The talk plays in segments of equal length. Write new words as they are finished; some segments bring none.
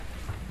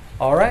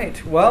All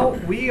right. Well,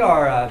 we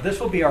are. This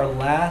will be our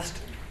last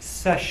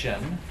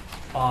session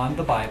on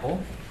the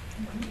Bible.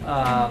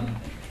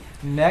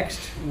 Next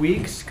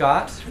week,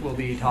 Scott will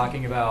be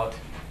talking about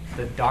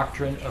the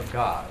doctrine of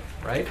God.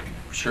 Right?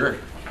 Sure.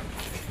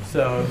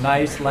 So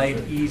nice,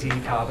 light, easy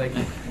topic.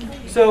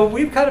 So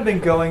we've kind of been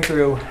going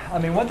through.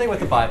 One thing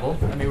with the Bible.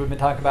 We've been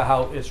talking about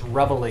how it's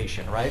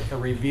revelation, right? It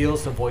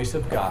reveals the voice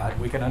of God.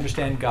 We can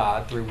understand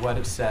God through what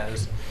it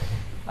says,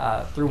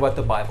 through what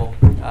the Bible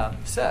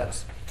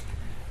says.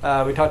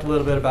 We talked a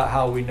little bit about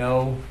how we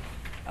know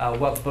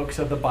what books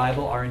of the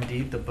Bible are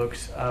indeed the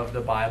books of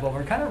the Bible.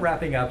 We're kind of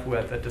wrapping up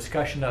with a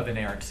discussion of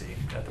inerrancy,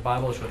 that the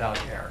Bible is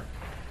without error.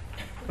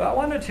 But I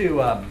wanted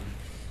to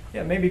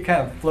maybe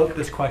kind of float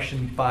this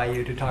question by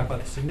you to talk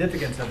about the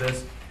significance of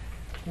this.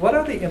 What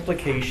are the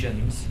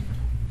implications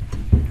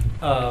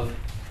of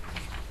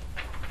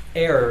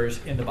errors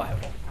in the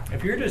Bible?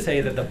 If you were to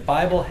say that the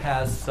Bible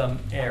has some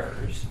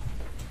errors,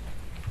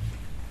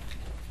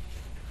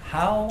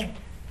 how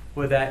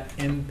would that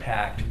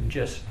impact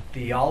just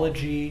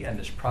theology and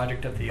this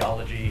project of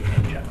theology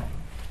in general?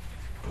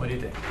 What do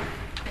you think?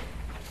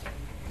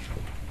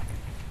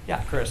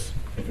 Yeah, Chris.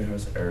 If it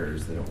has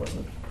errors, then it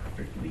wasn't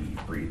perfectly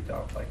breathed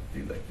out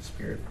through the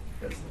Spirit,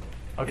 because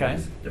it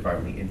was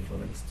divinely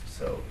influenced.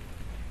 So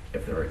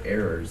if there are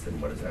errors, then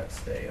what does that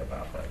say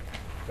about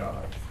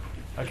God?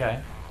 Okay.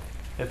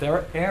 If there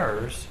are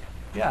errors,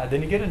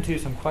 then you get into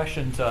some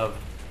questions of,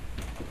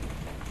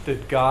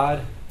 did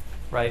God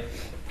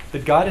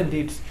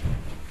indeed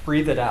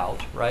breathe it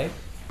out, right?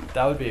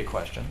 That would be a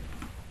question.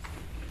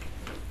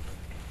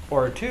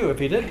 Or two, if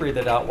he did breathe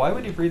it out, why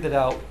would he breathe it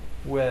out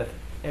with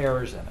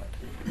errors in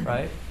it,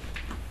 right?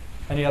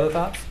 Any other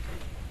thoughts?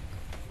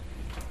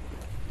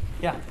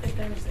 Yeah. If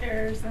there's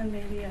errors, then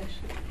maybe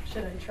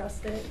should I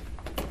trust it?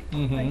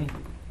 Mm-hmm.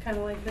 Kind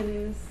of like the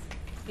news.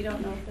 You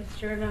don't know if it's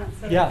true or not.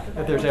 So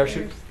if there's errors,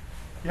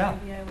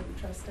 maybe I wouldn't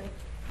trust it.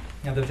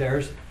 Yeah, there's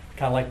errors.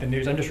 Kind of like the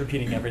news. I'm just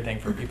repeating everything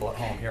for people at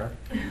home here.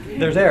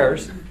 There's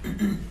errors.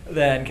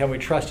 Then can we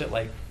trust it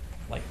like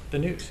the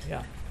news?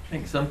 Yeah. I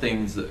think some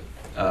things that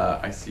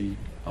I see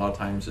a lot of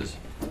times is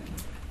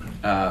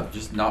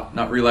just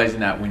not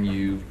realizing that when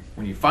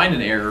you find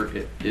an error,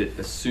 it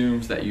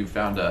assumes that you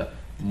found a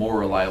more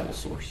reliable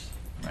source,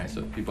 right?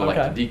 So people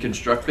like to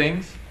deconstruct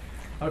things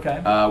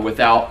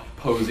without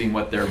posing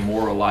what their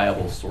more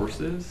reliable source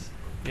is.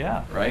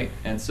 Yeah. Right?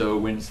 And so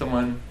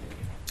when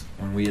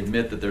we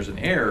admit that there's an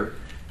error,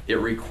 it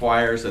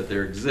requires that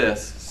there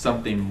exists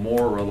something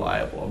more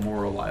reliable, a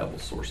more reliable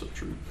source of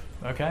truth.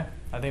 Okay.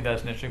 I think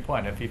that's an interesting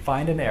point. If you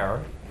find an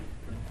error,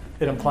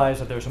 it implies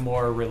that there's a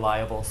more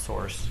reliable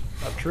source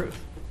of truth.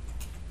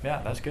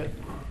 Yeah, that's good.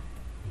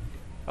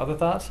 Other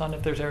thoughts on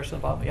if there's errors in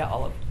the Bible? Yeah,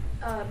 Olive.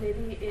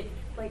 Maybe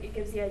it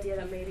gives the idea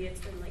that maybe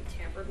it's been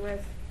tampered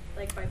with,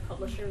 by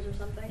publishers or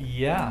something.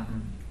 Yeah.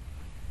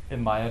 It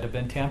might have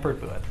been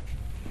tampered with,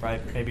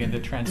 right? Maybe in the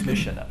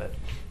transmission of it.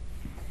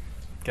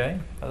 Okay,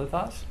 other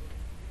thoughts?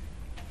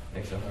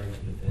 Makes it hard to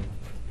defend.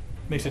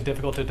 Makes it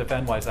difficult to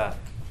defend. Why is that?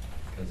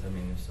 Because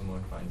if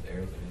someone finds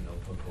errors, they'll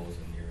poke holes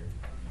in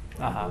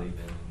your belief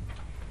in.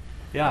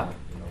 Yeah. Have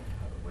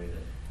a way to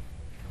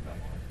come back on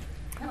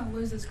it. Kind of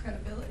loses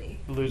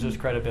credibility. Loses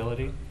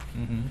credibility.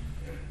 Mm-hmm.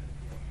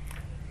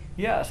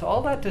 Yeah. So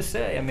all that to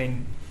say,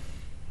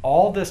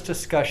 all this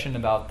discussion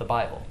about the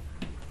Bible,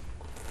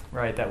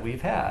 right, that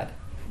we've had,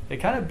 it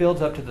kind of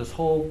builds up to this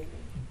whole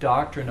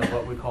doctrine of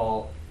what we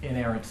call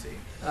inerrancy.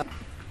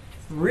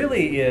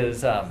 Really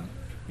is,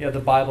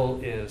 the Bible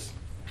is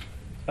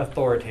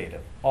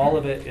authoritative. All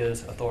of it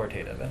is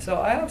authoritative. And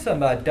so I have some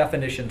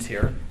definitions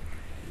here.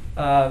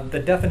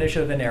 The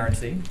definition of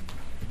inerrancy.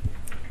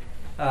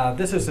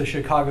 This is the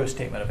Chicago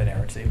Statement of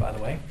Inerrancy, by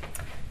the way.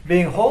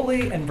 Being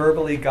wholly and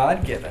verbally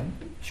God-given,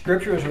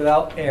 Scripture is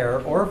without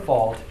error or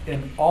fault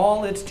in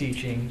all its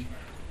teaching,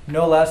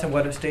 no less in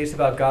what it states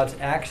about God's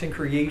acts in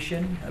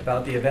creation,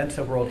 about the events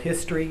of world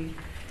history,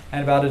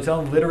 and about its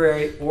own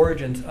literary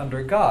origins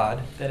under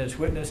God than its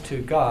witness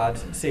to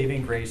God's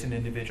saving grace in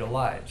individual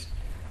lives.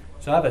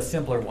 So I have a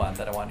simpler one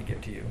that I want to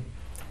give to you.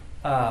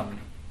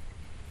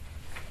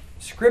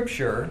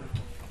 Scripture,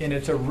 in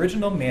its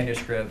original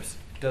manuscripts,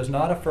 does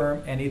not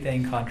affirm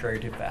anything contrary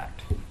to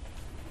fact.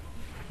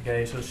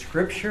 Okay, so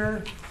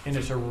Scripture, in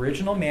its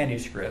original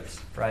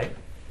manuscripts, right,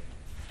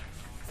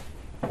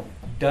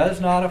 does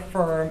not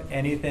affirm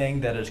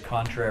anything that is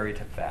contrary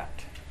to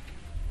fact.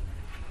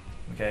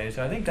 Okay,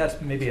 so I think that's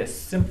maybe a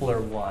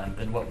simpler one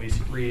than what we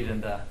read in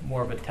the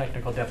more of a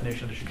technical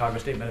definition of the Chicago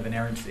Statement of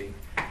Inerrancy.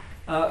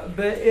 But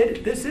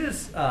this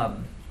is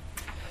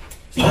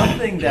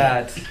something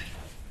that,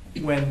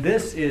 when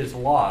this is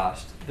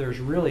lost, there's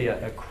really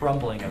a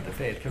crumbling of the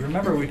faith. Because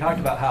remember, we talked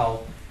about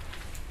how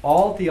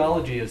all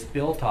theology is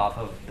built off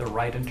of the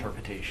right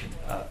interpretation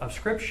of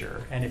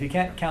Scripture. And if you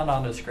can't count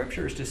on the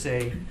Scriptures to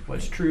say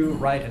what's true,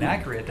 right, and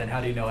accurate, then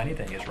how do you know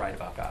anything is right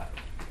about God?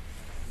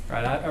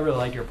 Right? I really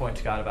like your point,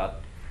 Scott,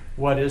 about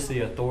what is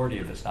the authority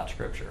if it's not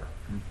Scripture.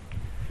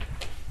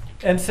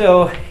 And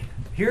so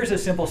here's a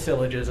simple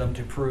syllogism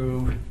to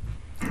prove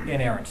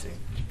inerrancy.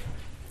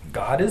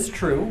 God is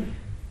true,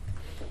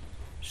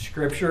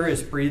 Scripture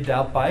is breathed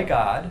out by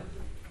God.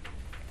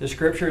 The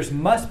Scriptures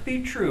must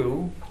be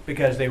true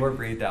because they were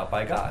breathed out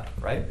by God,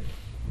 right?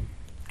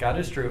 God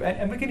is true.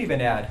 And we can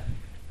even add,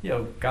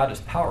 God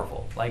is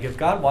powerful. Like if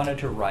God wanted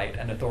to write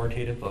an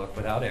authoritative book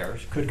without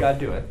errors, could God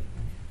do it?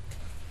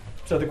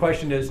 So the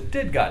question is,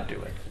 did God do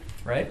it,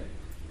 right?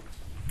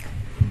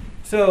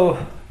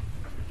 So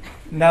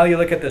now you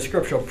look at the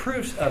scriptural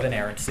proofs of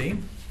inerrancy.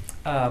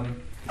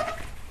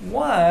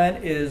 One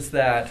is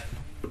that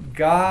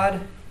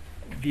Christ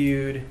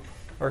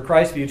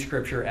viewed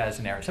Scripture as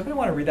inerrant. Somebody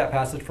want to read that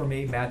passage for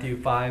me? Matthew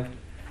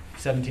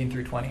 5:17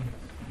 through 20.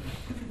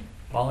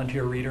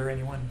 Volunteer reader,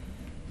 anyone?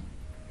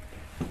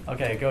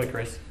 Okay, go ahead,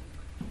 Chris.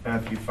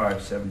 Matthew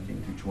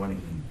 5:17 through 20.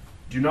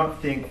 Do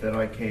not think that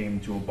I came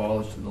to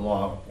abolish the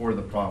law or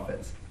the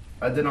prophets.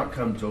 I did not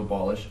come to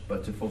abolish,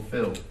 but to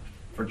fulfill.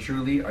 For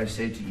truly I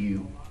say to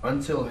you,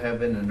 until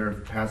heaven and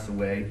earth pass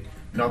away,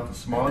 not the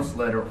smallest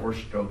letter or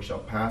stroke shall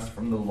pass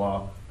from the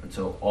law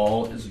until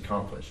all is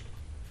accomplished.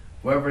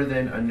 Whoever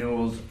then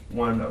annuls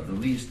one of the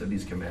least of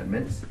these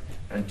commandments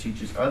and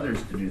teaches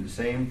others to do the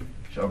same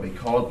shall be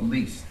called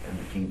least in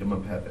the kingdom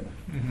of heaven.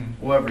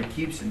 Mm-hmm. Whoever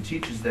keeps and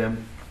teaches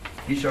them,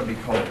 he shall be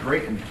called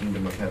great in the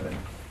kingdom of heaven.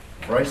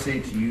 For I say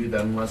to you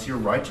that unless your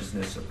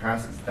righteousness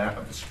surpasses that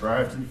of the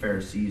scribes and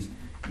Pharisees,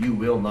 you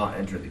will not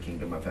enter the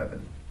kingdom of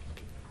heaven.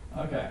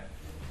 Okay.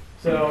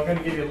 So I'm going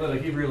to give you a little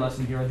Hebrew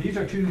lesson here. These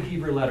are two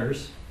Hebrew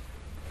letters.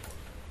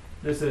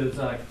 This is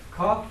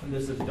Kaf and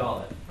this is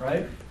Dalet,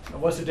 right?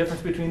 And what's the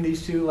difference between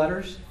these two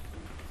letters?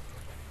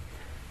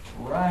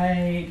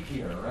 Right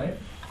here, right?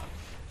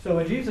 So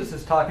when Jesus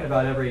is talking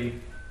about every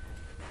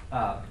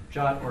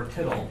jot or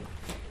tittle,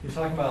 he's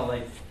talking about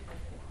like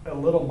a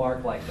little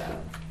mark like that.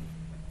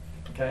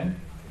 Okay?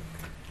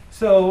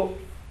 So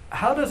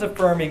how does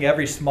affirming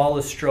every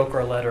smallest stroke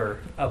or letter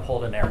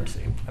uphold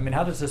inerrancy? I mean,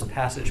 how does this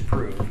passage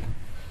prove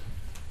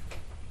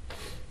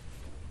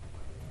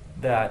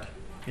that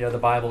the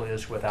Bible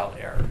is without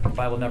error? The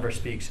Bible never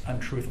speaks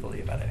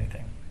untruthfully about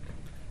anything.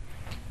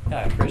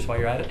 Yeah, Chris, while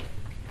you're at it.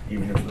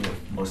 Even if the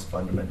most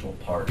fundamental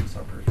parts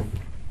are proof.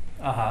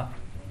 Uh-huh.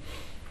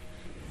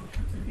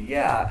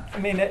 Yeah, I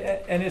mean,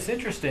 and it's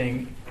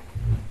interesting.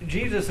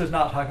 Jesus is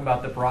not talking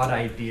about the broad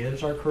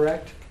ideas are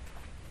correct.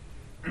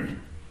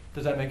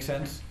 Does that make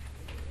sense?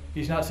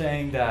 He's not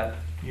saying that,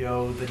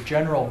 the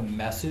general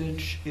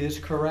message is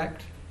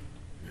correct.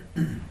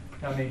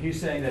 I mean, he's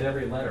saying that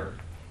every letter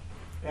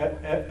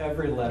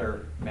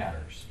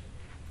matters.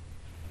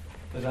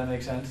 Does that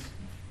make sense?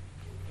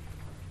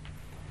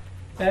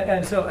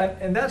 And so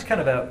that's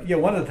kind of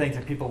one of the things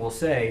that people will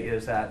say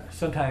is that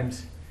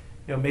sometimes,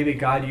 maybe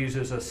God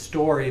uses a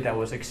story that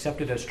was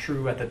accepted as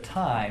true at the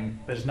time,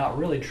 but is not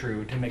really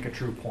true to make a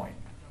true point.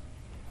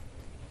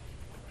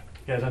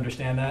 You guys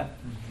understand that?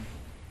 Mm-hmm.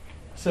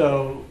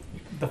 So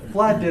the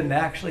flood didn't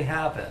actually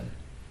happen,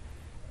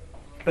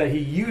 but he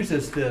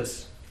uses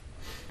this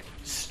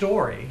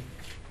story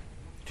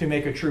to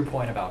make a true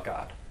point about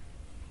God.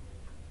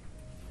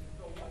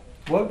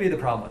 What would be the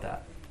problem with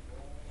that?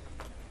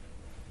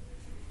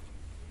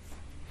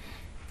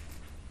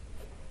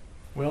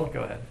 Will,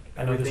 go ahead.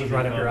 I know this is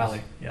right up your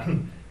alley. Yeah.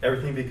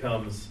 Everything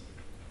becomes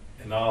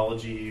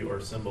analogy or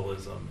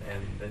symbolism,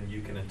 and then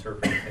you can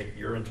take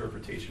your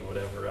interpretation,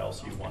 whatever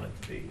else you want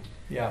it to be.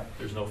 Yeah.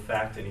 There's no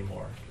fact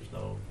anymore.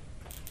 There's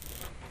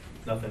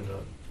nothing to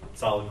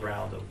solid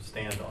ground to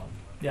stand on.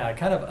 Yeah, it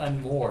kind of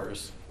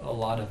unmoors a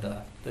lot of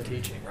the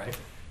teaching, right?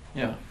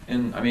 Yeah,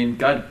 and I mean,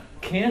 God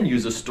can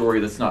use a story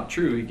that's not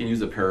true. He can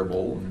use a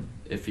parable, and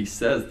if he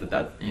says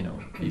that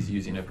he's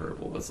using a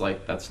parable, it's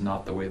like that's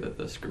not the way that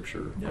the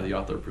scripture or the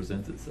author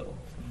presents itself.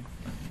 So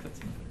I think that's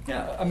another.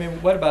 Yeah, I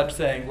mean, what about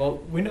saying, well,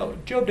 we know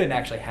Job didn't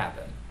actually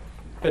happen,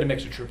 but it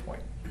makes a true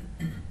point.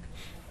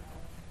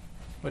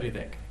 What do you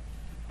think?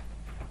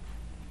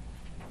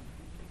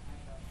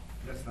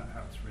 That's not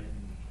how it's written.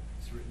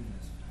 It's written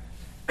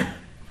this way.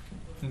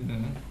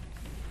 Mm-hmm.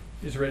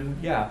 It's written,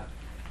 yeah.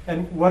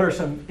 And what are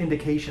some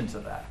indications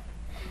of that?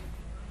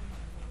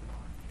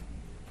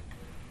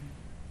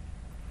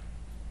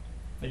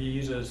 Like he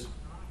uses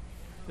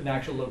an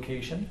actual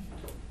location.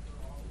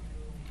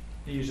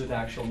 He uses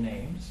actual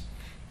names.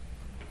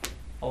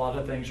 A lot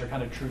of things are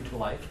kind of true to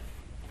life.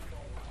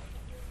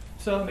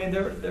 So I mean,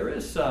 there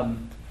is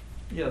some,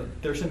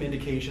 there's some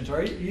indications.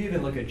 Or you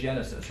even look at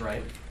Genesis,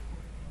 right?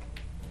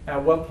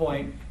 At what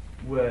point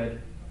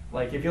would,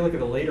 like, if you look at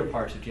the later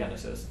parts of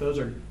Genesis, those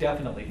are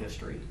definitely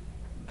history,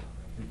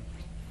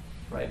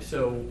 right?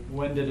 So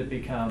when did it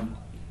become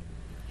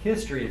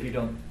history if you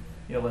don't,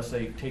 let's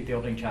say take the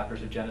opening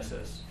chapters of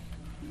Genesis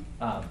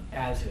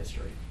as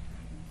history,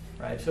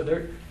 right?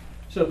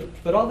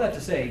 But all that to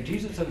say,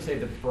 Jesus doesn't say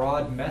the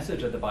broad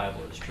message of the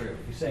Bible is true.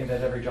 He's saying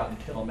that every jot and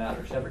tittle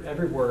matters.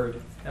 Every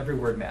word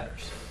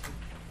matters.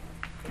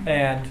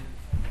 And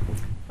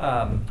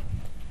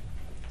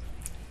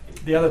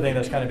the other thing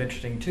that's kind of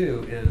interesting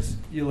too is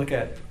you look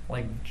at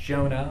like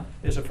Jonah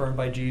is affirmed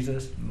by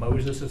Jesus,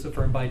 Moses is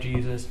affirmed by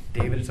Jesus,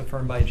 David is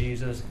affirmed by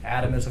Jesus,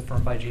 Adam is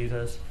affirmed by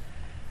Jesus.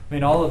 I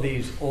mean, all of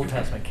these Old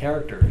Testament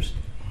characters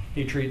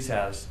he treats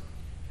as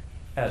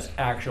as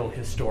actual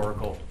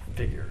historical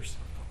figures.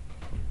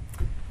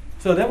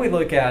 So then we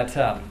look at,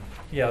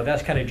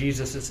 that's kind of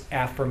Jesus'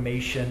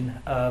 affirmation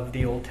of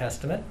the Old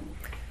Testament.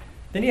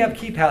 Then you have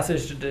key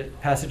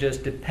passages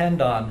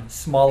depend on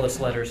smallest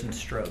letters and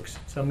strokes.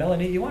 So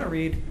Melanie, you want to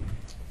read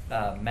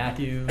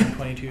Matthew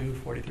 22,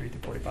 43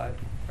 through 45,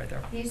 right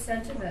there. He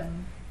said to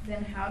them,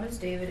 "Then how does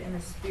David in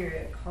the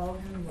Spirit call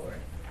him Lord,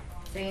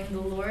 saying, 'The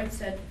Lord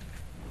said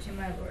to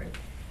my Lord,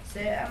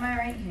 sit at my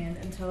right hand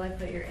until I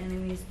put your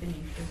enemies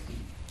beneath your feet.'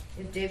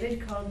 If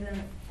David calls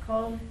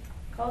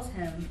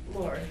him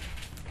Lord,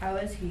 how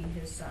is he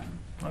his son?"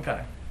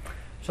 Okay.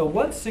 So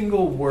what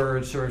single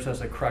word serves as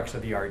the crux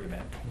of the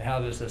argument? And how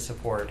does this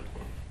support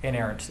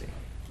inerrancy?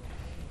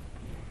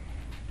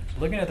 So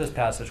looking at this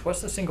passage,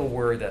 what's the single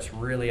word that's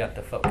really at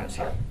the focus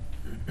here?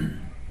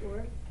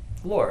 Lord.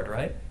 Lord,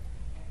 right?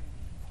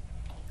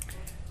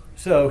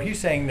 So he's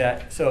saying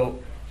that, so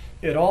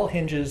it all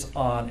hinges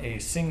on a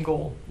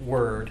single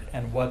word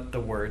and what the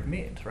word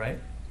means, right?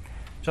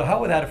 So how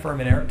would that affirm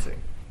inerrancy?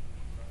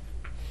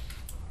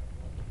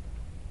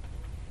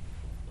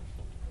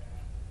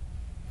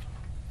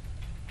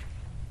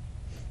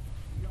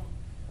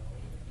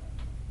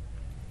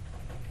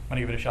 Want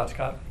to give it a shot,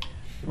 Scott?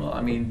 Well,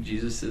 I mean,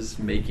 Jesus is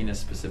making a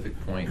specific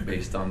point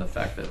based on the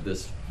fact that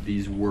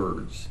these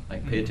words,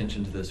 like pay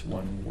attention to this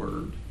one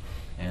word.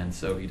 And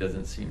so he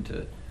doesn't seem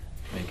to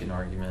make an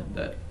argument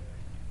that,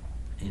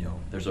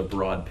 there's a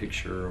broad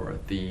picture or a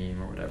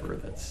theme or whatever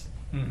that's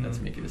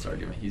making this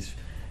argument. He's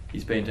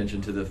paying attention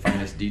to the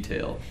finest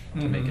detail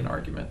to make an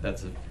argument.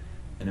 That's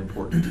an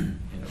important,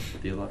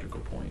 theological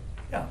point.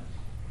 Yeah,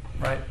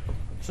 right.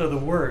 So the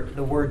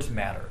words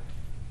matter.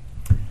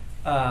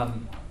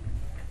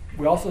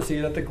 We also see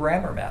that the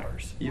grammar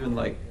matters. Even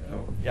like,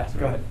 Yeah, sorry.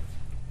 go ahead.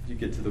 You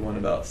get to the one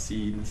about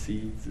seed and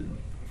seeds and,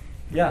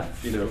 Yeah.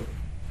 I'm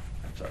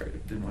sorry,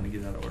 I didn't want to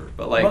get out of order.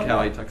 But like Well,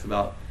 how he talks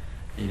about,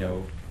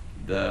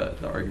 the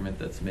argument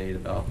that's made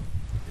about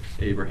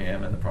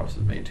Abraham and the promise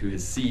was made to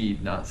his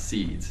seed, not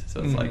seeds.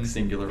 So it's like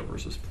singular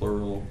versus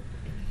plural.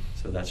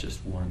 So that's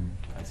just one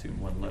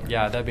letter.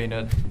 Yeah, that'd be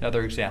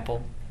another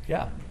example.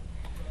 Yeah.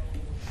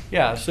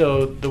 Yeah,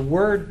 so the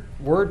word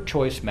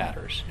choice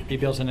matters. He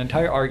builds an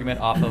entire argument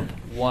off of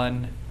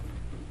one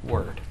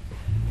word.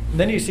 And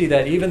then you see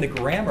that even the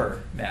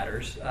grammar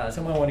matters.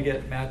 Someone want to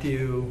get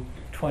Matthew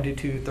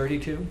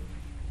 22:32?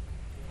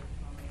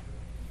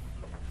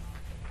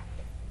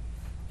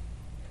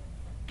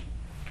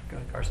 Go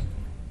ahead, Carson.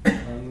 I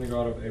am the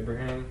God of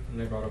Abraham, and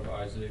the God of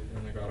Isaac,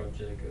 and the God of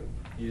Jacob.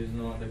 He is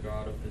not the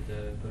God of the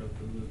dead, but of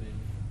the living.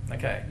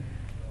 Okay.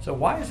 So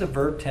why is the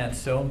verb tense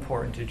so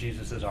important to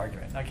Jesus'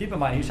 argument? Now keep in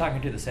mind, he's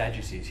talking to the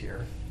Sadducees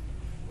here,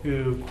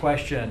 who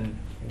question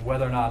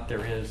whether or not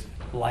there is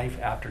life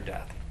after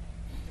death.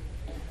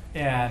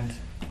 And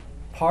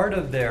part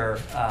of their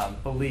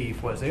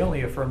belief was they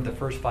only affirmed the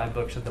first 5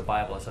 books of the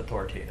Bible as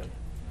authoritative.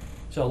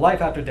 So life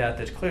after death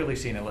is clearly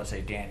seen in, let's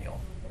say, Daniel.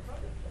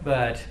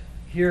 But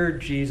here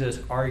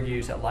Jesus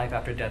argues that life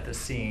after death is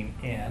seen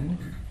in,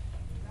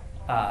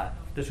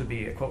 this would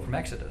be a quote from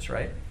Exodus,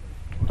 right?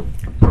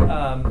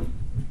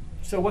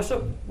 So what's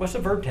the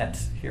verb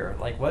tense here?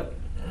 Like what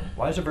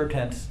verb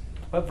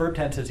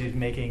tense is he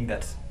making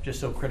that's just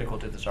so critical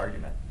to this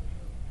argument?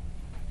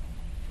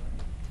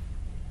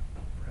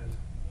 Present.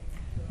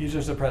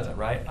 Uses the present,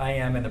 right? I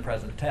am in the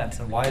present tense.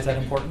 And why is that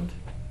important?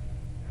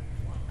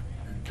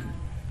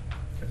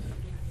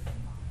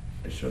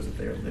 It shows that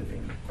they are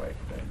living like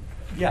them.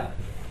 Yeah,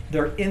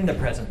 they're in the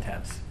present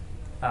tense.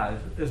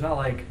 It's not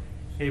like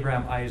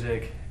Abraham,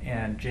 Isaac,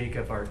 and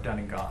Jacob are done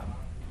and gone,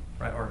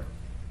 right? Are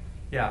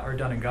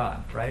done and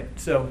gone, right?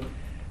 So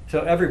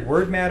every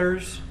word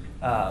matters.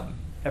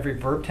 Every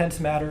verb tense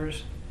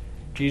matters.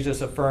 Jesus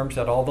affirms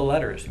that all the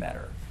letters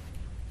matter.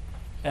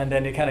 And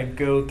then you kind of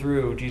go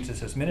through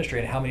Jesus' ministry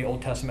and how many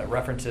Old Testament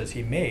references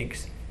he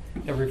makes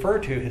that refer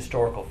to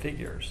historical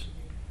figures.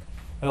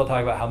 And he'll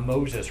talk about how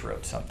Moses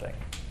wrote something,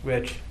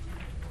 which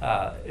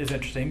is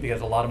interesting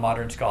because a lot of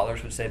modern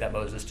scholars would say that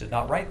Moses did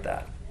not write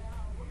that.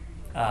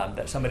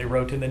 That somebody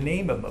wrote in the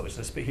name of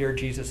Moses, but here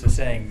Jesus is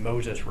saying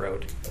Moses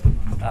wrote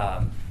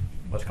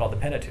what's called the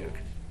Pentateuch.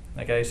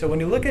 Okay, so when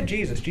you look at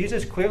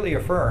Jesus clearly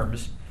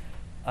affirms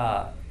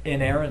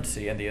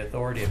inerrancy and the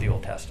authority of the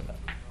Old Testament.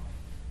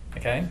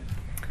 Okay,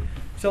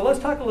 so let's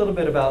talk a little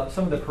bit about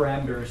some of the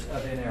parameters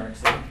of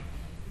inerrancy,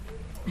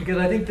 because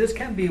I think this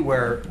can be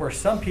where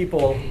some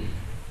people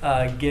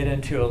get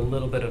into a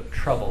little bit of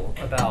trouble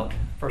about,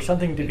 for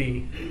something to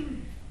be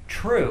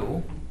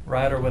true,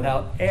 right, or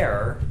without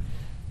error,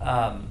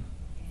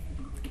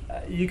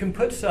 you can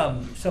put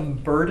some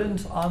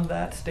burdens on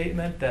that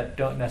statement that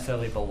don't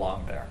necessarily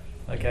belong there.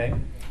 Okay,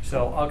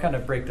 so I'll kind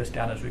of break this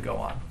down as we go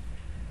on.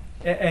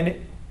 And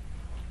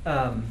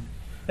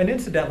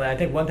incidentally, I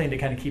think one thing to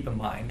kind of keep in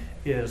mind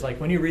is, like,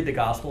 when you read the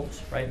Gospels,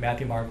 right,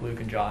 Matthew, Mark, Luke,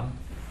 and John,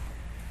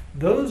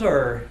 those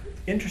are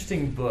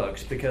interesting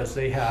books because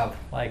they have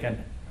like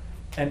an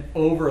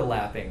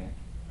overlapping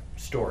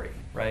story,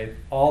 right?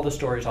 All the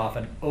stories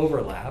often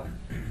overlap.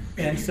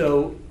 And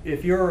so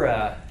if you're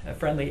a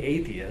friendly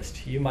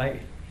atheist, you might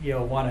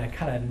want to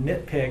kind of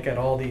nitpick at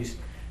all these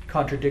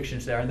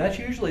contradictions there, and that's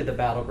usually the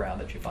battleground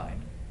that you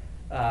find.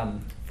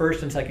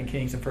 First and Second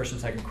Kings and First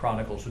and Second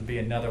Chronicles would be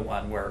another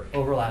one where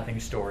overlapping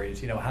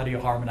stories. How do you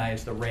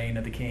harmonize the reign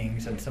of the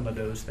kings and some of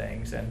those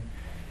things, and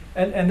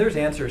there's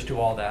answers to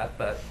all that,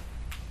 but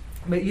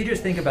you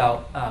just think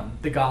about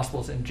the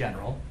Gospels in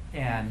general,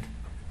 and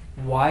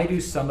why do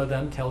some of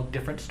them tell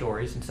different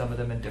stories and some of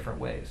them in different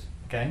ways,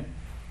 okay?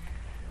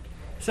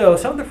 So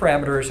some of the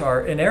parameters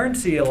are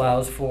inerrancy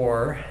allows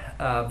for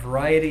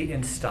variety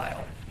in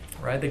style,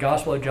 right? The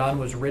Gospel of John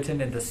was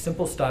written in the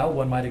simple style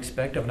one might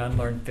expect of an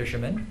unlearned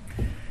fisherman.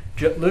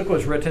 Luke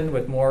was written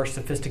with more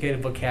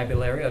sophisticated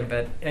vocabulary of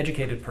an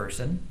educated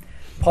person.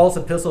 Paul's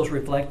epistles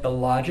reflect the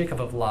logic of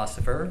a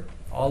philosopher.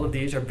 All of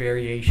these are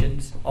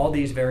variations. All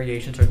these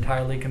variations are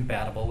entirely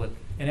compatible with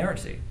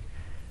inerrancy.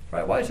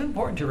 Right? Why is it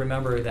important to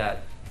remember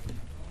that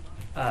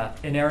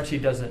inerrancy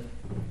doesn't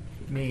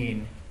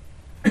mean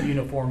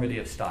uniformity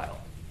of style?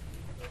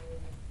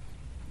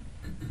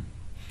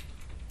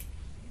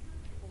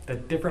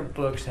 That different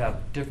books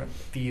have different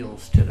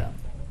feels to them.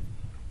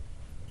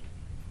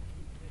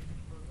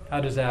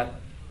 How does that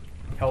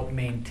help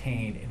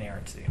maintain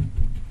inerrancy?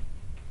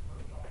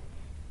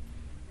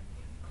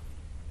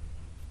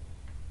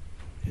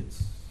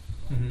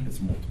 It's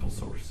multiple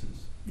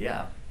sources.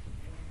 Yeah.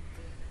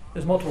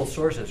 There's multiple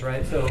sources,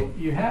 right? So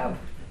you have,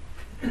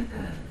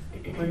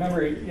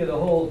 remember, the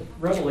whole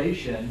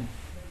Revelation,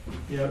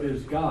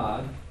 is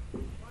God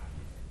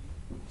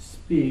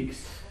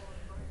speaks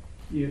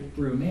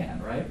through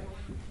man, right?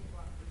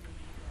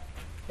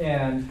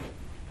 And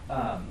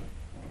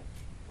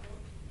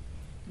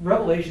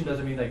Revelation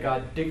doesn't mean that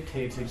God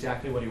dictates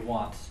exactly what he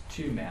wants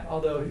to man,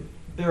 although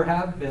there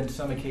have been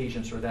some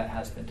occasions where that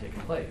has been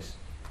taking place.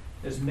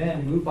 As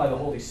men moved by the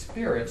Holy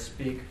Spirit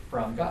speak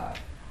from God.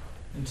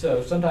 And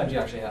so sometimes you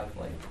actually have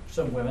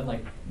some women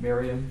like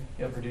Miriam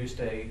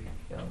produced a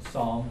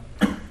psalm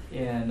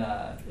in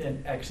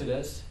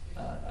Exodus.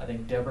 I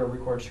think Deborah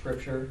records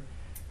scripture.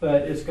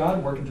 But it's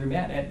God working through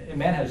man. And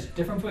man has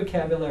different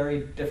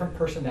vocabulary, different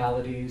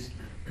personalities,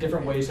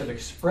 different ways of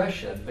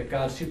expression, but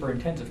God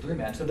superintends it through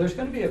man. So there's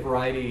going to be a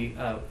variety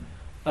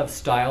of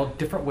style,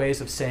 different ways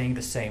of saying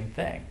the same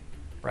thing,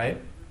 right?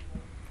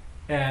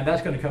 And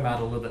that's going to come out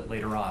a little bit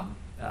later on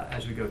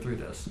as we go through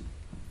this.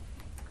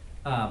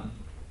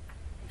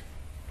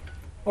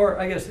 Or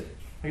I guess,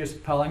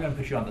 Paul, I'm going to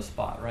put you on the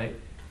spot, right?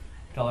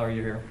 Paula, are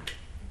you here?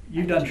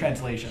 You've done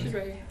translation. She's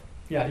right.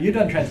 Yeah, you've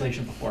done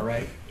translation before,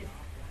 right? Yeah.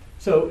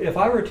 So if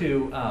I were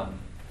to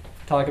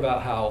talk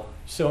about how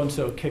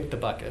so-and-so kicked the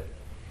bucket,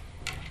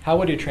 how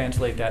would you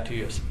translate that to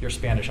your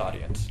Spanish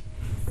audience?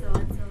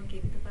 So-and-so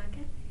kicked the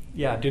bucket?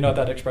 Yeah, do you know what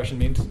that expression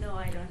means? No,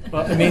 I don't.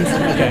 Well, it means,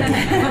 okay.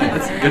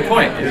 That's a good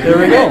point. There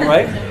we go,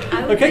 right?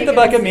 I would So kick take the it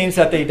bucket as- means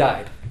that they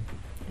died,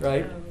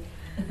 right?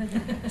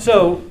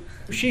 So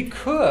she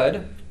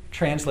could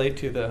translate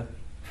to the,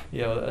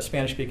 a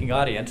Spanish-speaking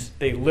audience,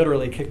 they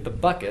literally kicked the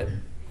bucket,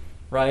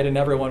 right? And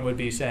everyone would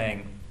be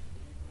saying,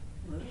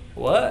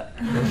 what?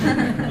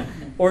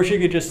 Or she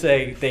could just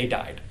say, they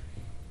died.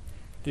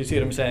 Do you see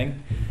what I'm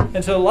saying?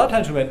 And so a lot of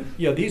times when,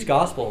 these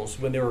Gospels,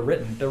 when they were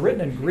written, they're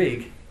written in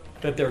Greek,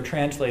 but they're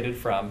translated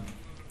from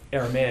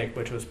Aramaic,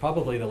 which was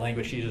probably the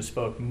language Jesus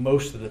spoke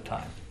most of the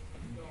time.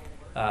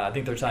 I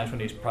think there's times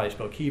when he probably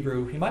spoke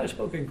Hebrew. He might have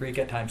spoken Greek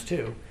at times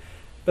too.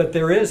 But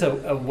there is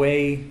a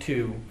way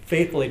to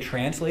faithfully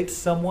translate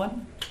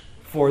someone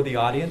for the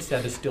audience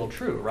that is still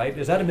true, right?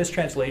 Is that a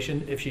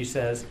mistranslation if she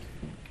says,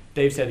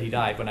 Dave said he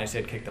died when I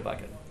said kick the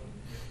bucket,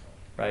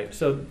 right?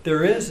 So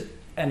there is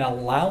an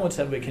allowance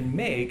that we can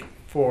make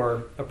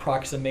for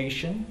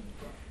approximation,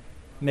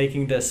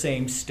 making the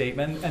same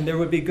statement, and there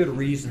would be good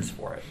reasons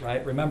for it,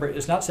 right? Remember,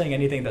 it's not saying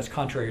anything that's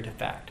contrary to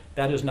fact.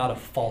 That is not a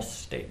false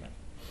statement,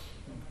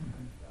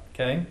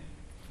 okay?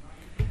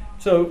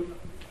 So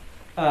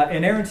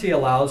inerrancy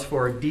allows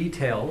for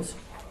details,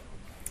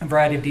 a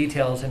variety of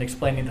details in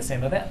explaining the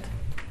same event.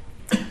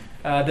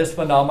 This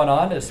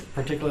phenomenon is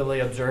particularly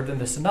observed in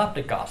the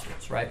Synoptic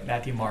Gospels, right?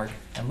 Matthew, Mark,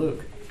 and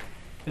Luke.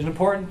 It's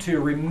important to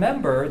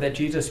remember that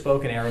Jesus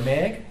spoke in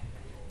Aramaic,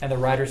 and the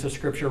writers of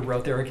Scripture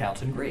wrote their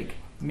accounts in Greek,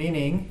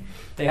 meaning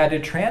they had to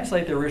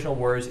translate the original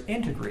words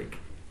into Greek.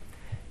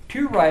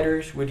 Two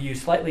writers would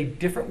use slightly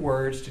different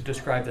words to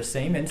describe the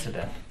same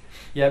incident,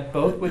 yet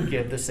both would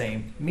give the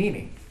same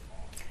meaning.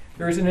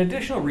 There is an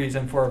additional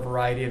reason for a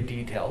variety of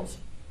details.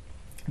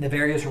 The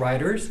various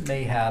writers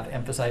may have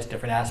emphasized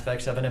different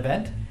aspects of an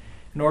event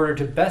in order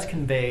to best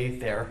convey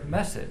their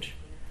message.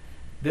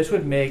 This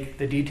would make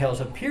the details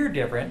appear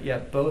different,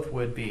 yet both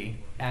would be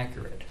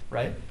accurate,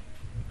 right?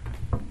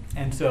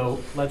 And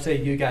so let's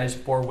say you guys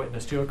bore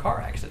witness to a car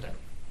accident.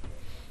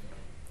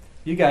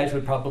 You guys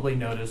would probably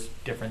notice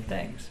different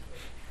things.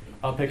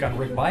 I'll pick on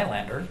Rick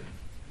Violander.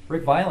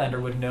 Rick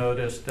Violander would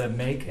notice the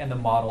make and the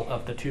model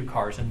of the two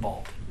cars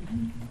involved.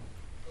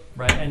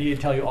 Right, and he'd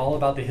tell you all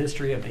about the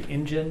history of the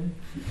engine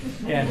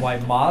and why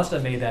Mazda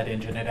made that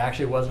engine. It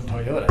actually wasn't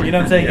Toyota. You know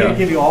what I'm saying? Yeah. He'd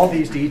give you all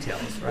these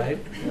details, right?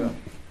 Yeah.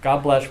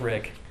 God bless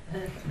Rick.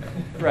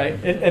 Right,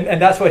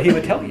 and that's what he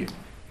would tell you.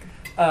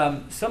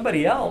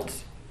 somebody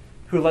else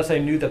who, let's say,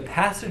 knew the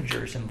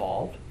passengers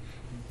involved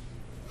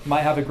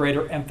might have a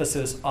greater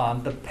emphasis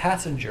on the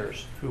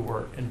passengers who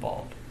were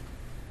involved.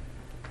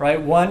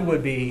 Right? One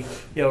would be,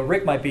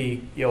 Rick might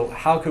be,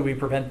 how could we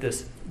prevent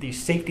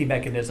these safety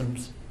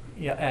mechanisms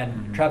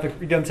and traffic,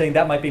 I'm saying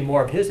that might be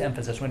more of his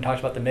emphasis when he talks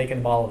about the make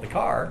and model of the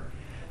car.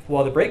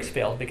 Well, the brakes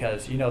failed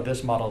because,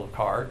 this model of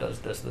car does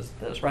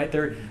this, right?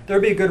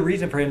 There'd be a good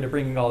reason for him to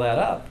bring all that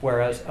up,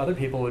 whereas other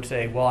people would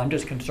say, well, I'm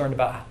just concerned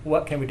about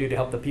what can we do to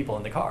help the people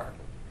in the car.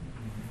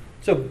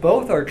 So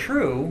both are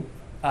true,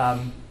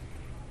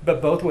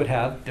 but both would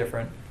have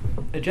different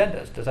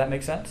agendas. Does that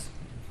make sense?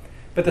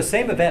 But the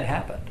same event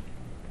happened.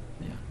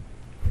 Yeah.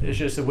 It's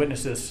just the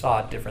witnesses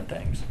saw different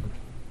things.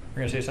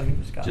 You're going to say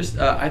something, Scott? Just,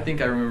 I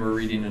think I remember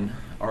reading an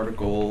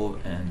article,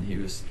 and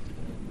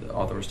the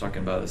author was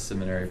talking about a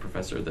seminary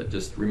professor that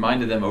just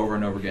reminded them over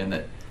and over again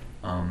that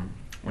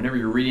whenever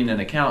you're reading an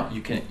account,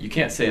 you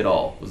can't say it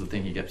all. Was the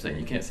thing he kept saying.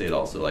 You can't say it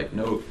all. So like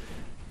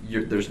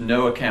there's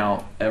no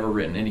account ever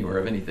written anywhere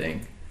of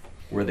anything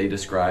where they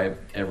describe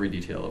every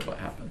detail of what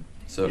happened.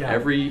 So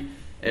every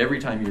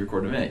time you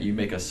record an event, you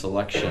make a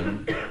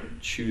selection,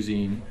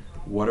 choosing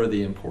what are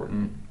the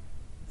important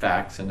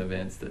facts and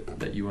events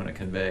that you want to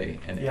convey,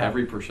 and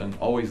every person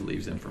always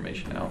leaves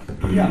information out.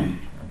 Yeah.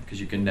 Because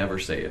you can never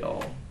say it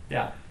all.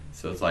 Yeah.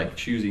 So it's like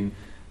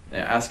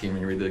asking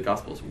when you read the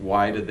Gospels,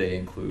 why did they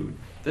include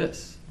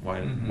this?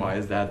 Why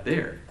is that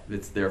there?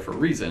 It's there for a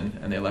reason,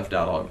 and they left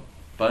out a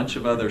bunch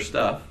of other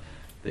stuff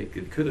they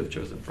could have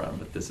chosen from,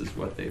 but this is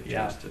what they've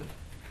chose to.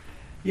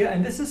 Yeah,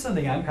 and this is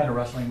something I'm kind of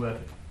wrestling with.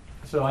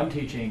 So I'm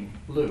teaching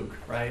Luke,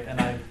 right? And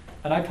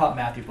I taught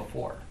Matthew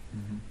before.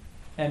 Mm-hmm.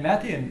 And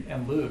Matthew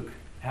and Luke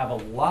have a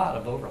lot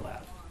of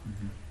overlap.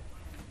 Mm-hmm.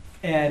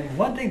 And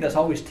one thing that's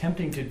always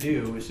tempting to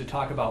do is to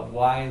talk about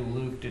why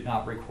Luke did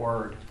not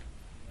record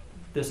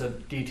this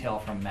detail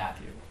from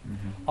Matthew.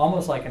 Mm-hmm.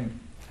 Almost like, and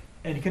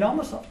you can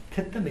almost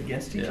pit them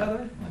against each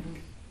other.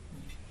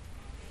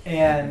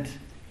 And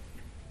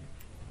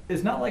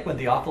it's not like when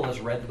Theophilus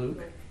read Luke,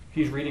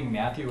 he's reading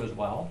Matthew as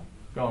well,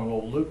 going,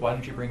 well, Luke, why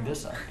don't you bring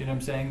this up? You know what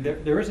I'm saying?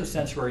 There is a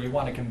sense where you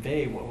want to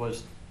convey what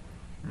was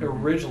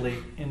originally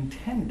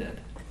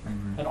intended.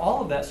 Mm-hmm. And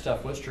all of that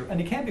stuff was true. And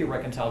it can be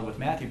reconciled with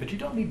Matthew, but you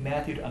don't need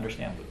Matthew to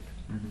understand Luke.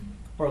 Mm-hmm.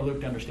 Or Luke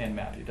to understand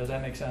Matthew. Does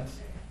that make sense?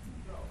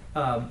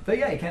 But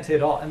yeah, you can't say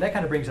it all. And that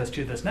kind of brings us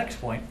to this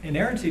next point.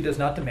 Inerrancy does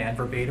not demand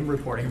verbatim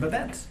reporting of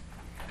events.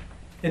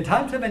 In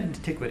times of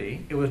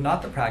antiquity, it was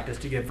not the practice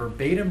to give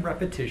verbatim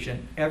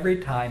repetition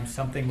every time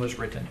something was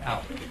written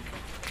out.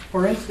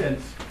 For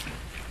instance,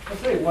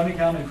 let's say one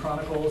account in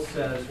Chronicles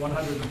says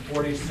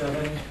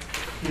 147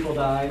 people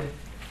died.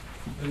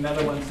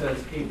 Another one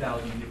says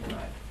 8,000 people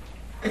died.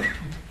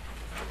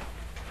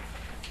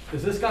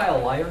 Is this guy a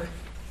liar?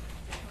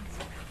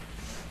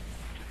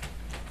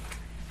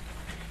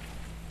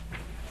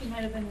 He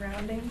might have been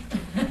rounding.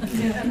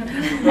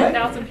 Right?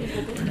 1,000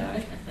 people did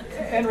die.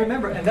 And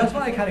remember, and that's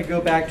why I kind of go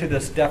back to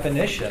this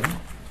definition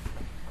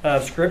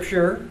of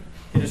Scripture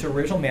in its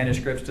original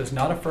manuscripts does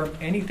not affirm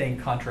anything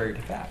contrary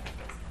to fact.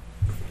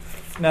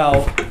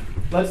 Now,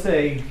 let's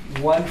say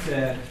one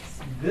said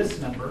this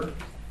number,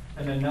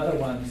 and another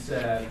one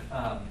said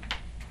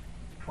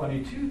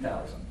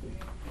 22,000.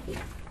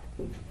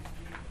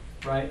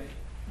 Right?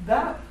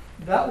 That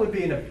would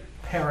be an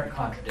apparent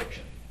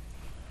contradiction.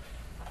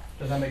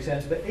 Does that make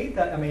sense? But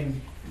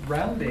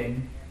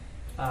rounding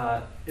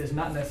is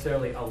not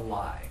necessarily a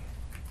lie,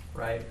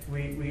 right?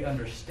 We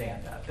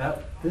understand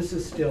that. This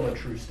is still a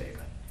true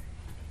statement.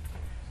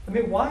 I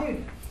mean, why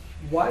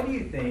do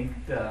you think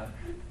the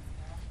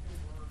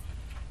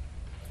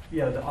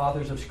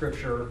authors of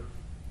Scripture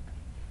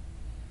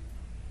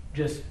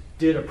just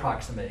did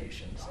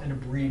approximations and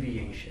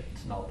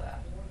abbreviations and all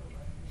that?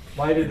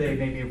 Why did they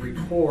maybe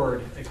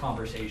record a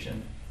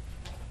conversation,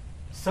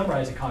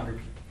 summarize a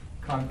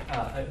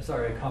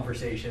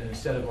conversation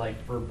instead of like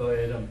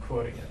verbatim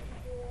quoting it?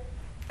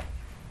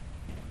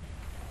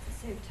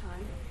 Save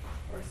time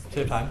or space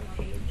Save time. on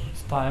the page.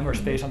 Time or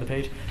space on the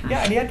page.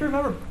 Yeah, and you have to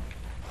remember,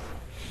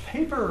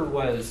 paper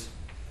was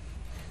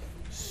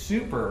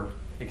super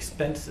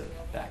expensive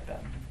back then.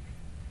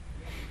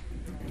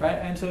 Right?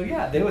 And so,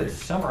 yeah, they would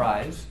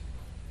summarize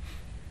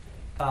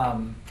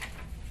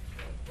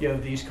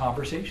these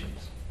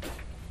conversations.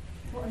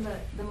 Well, and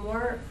the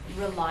more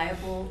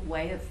reliable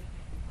way of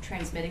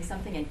transmitting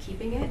something and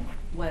keeping it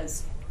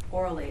was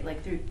orally,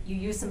 like you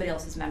use somebody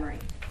else's memory.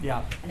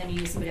 Yeah. And then you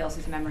use somebody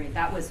else's memory.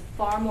 That was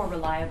far more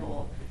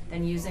reliable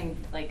than using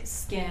like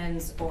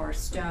skins or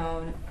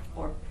stone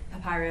or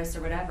papyrus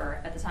or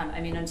whatever at the time.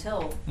 I mean,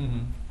 until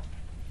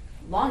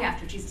long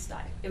after Jesus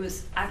died, it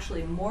was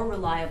actually more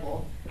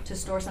reliable to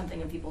store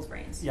something in people's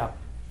brains. Yeah.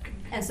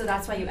 And so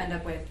that's why you end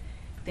up with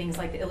things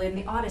like the Iliad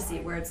and the Odyssey,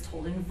 where it's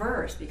told in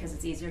verse because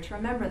it's easier to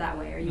remember that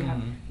way, or you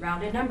have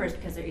rounded numbers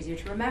because they're easier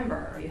to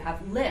remember, or you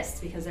have lists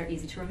because they're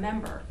easy to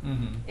remember.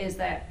 Is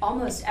that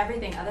almost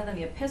everything other than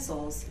the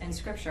epistles in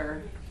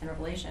Scripture and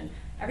Revelation,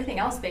 everything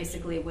else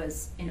basically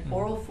was in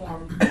oral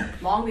form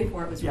long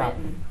before it was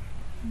written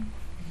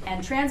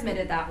and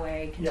transmitted that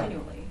way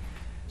continually.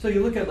 So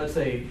you look at, let's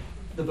say,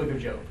 the book of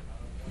Job,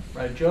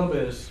 right? Job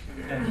is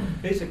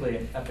basically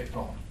an epic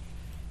poem.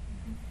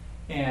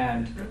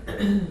 And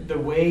the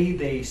way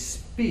they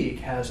speak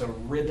has a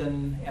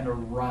rhythm and a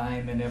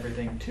rhyme and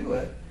everything to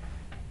it.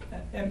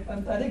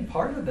 And I think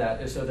part of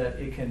that is so that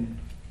it can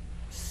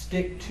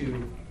stick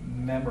to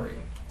memory.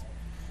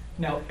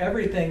 Now,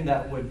 everything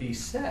that would be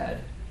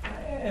said,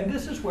 and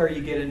this is where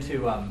you get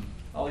into,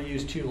 I'll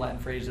use two Latin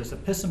phrases,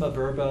 epistema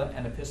verba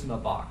and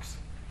epistema vox.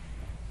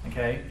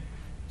 Okay?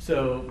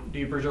 So, do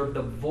you preserve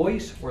the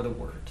voice or the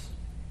words?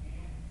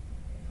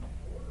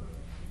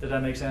 Does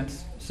that make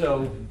sense?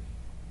 So,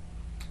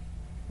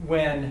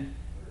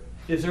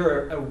 is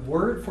there a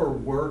word for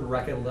word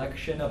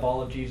recollection of all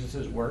of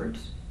Jesus'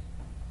 words?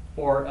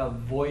 Or a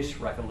voice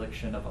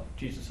recollection of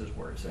Jesus'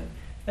 words?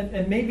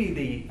 And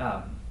maybe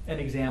an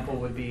example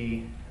would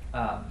be,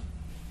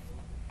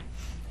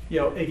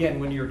 again,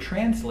 when you're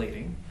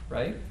translating,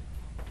 right?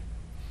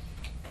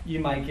 You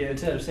might get,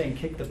 instead of saying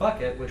kick the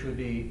bucket, which would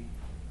be,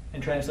 in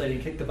translating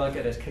kick the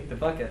bucket as kick the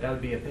bucket, that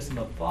would be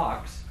epistema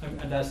vox,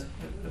 and that's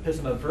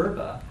epistema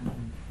verba.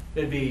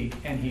 It'd be,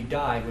 and he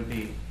died, would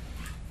be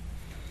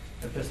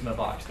epistema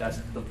vox. That's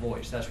the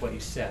voice. That's what he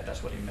said.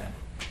 That's what he meant,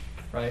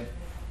 right?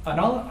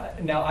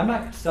 Now, I'm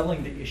not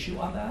settling the issue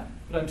on that,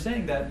 but I'm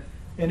saying that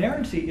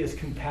inerrancy is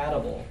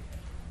compatible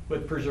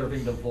with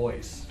preserving the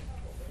voice.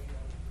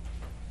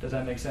 Does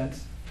that make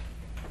sense?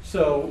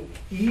 So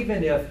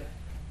even if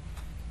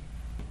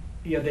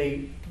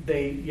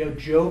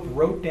Job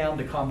wrote down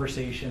the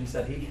conversations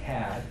that he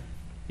had,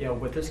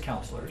 with his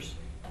counselors,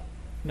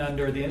 and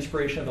under the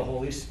inspiration of the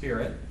Holy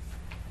Spirit,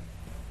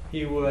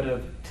 he would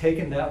have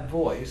taken that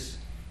voice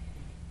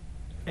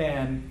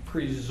and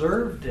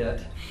preserved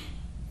it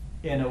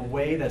in a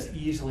way that's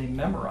easily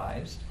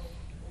memorized.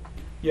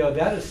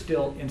 That is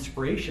still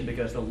inspiration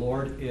because the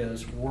Lord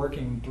is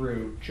working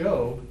through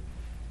Job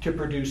to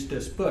produce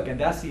this book, and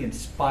that's the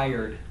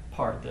inspired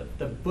part.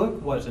 The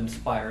book was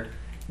inspired,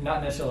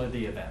 not necessarily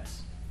the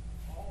events.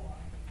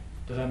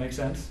 Does that make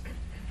sense?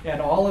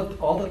 And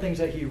all the things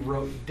that he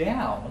wrote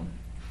down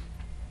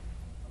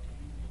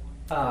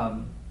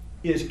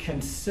is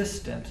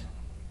consistent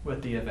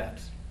with the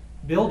events.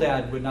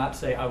 Bildad would not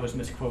say, I was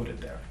misquoted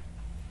there.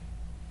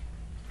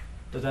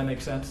 Does that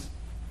make sense?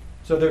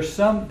 So there's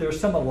some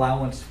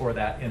allowance for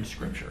that in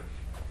Scripture.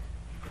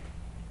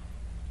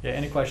 Yeah,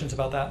 any questions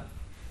about that?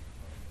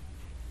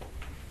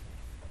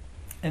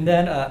 And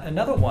then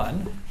another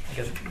one, I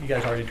guess you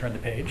guys already turned the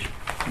page.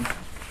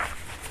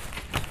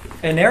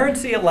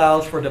 Inerrancy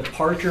allows for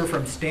departure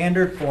from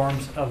standard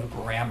forms of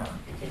grammar.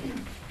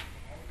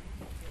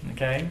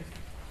 Okay?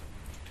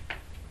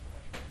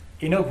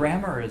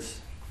 Grammar is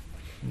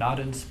not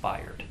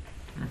inspired.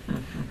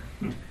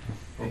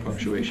 Or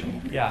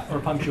punctuation. Yeah, or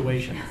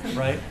punctuation,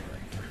 right?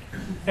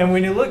 And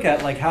when you look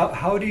at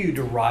how do you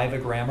derive a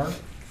grammar?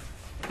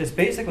 It's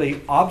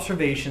basically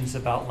observations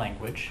about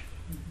language,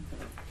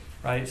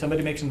 right?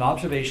 Somebody makes an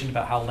observation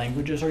about how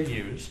languages are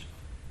used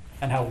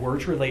and how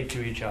words relate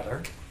to each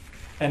other,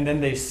 and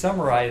then they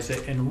summarize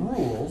it in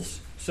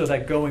rules so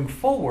that going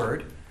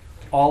forward,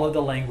 all of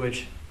the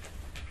language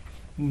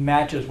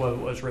matches what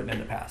was written in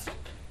the past.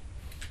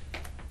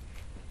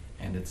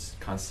 And it's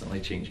constantly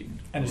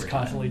changing. And it's over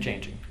constantly time.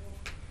 changing.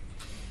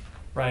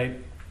 Right?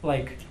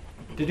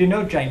 Did you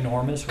know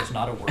ginormous was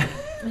not a word?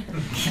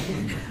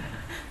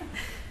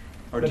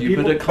 Or The do you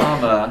put people- a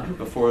comma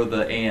before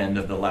the and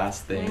of the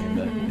last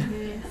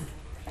thing?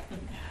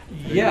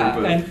 Yeah,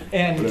 Whatever.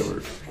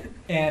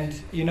 and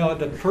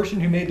the person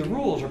who made the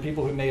rules are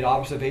people who made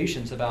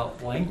observations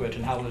about language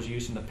and how it was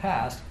used in the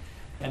past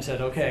and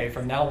said, okay,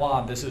 from now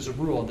on, this is a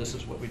rule, this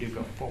is what we do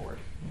going forward.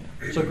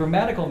 So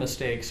grammatical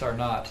mistakes are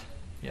not,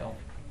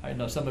 I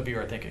know some of you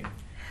are thinking,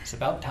 it's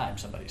about time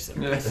somebody said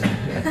this.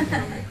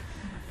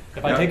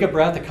 If I take a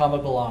breath, the comma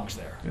belongs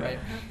there, right?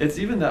 It's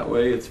even that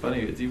way. It's funny.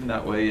 It's even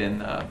that way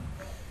in,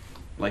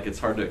 it's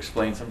hard to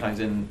explain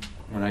sometimes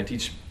when I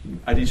teach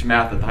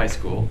math at the high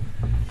school,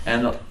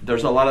 and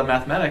there's a lot of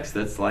mathematics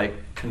that's like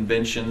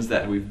conventions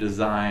that we've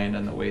designed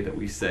and the way that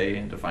we say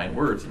and define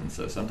words, and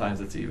so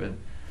sometimes it's even,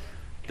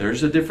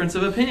 there's a difference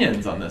of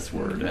opinions on this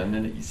word, and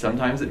then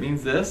sometimes it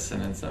means this,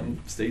 and in some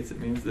states it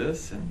means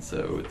this, and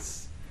so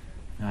it's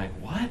like,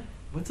 what?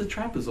 What's a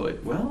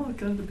trapezoid? Well, it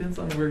kind of depends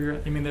on where you're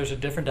at. You mean there's a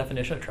different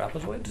definition of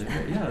trapezoids?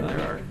 Yeah, there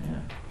are.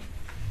 Yeah.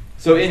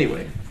 So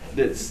anyway,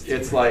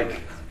 it's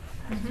like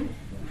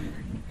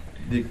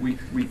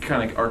we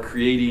kind of are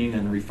creating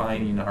and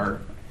refining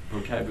our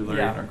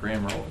vocabulary and our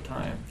grammar all the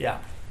time. Yeah.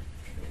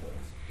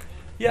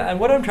 Yeah, and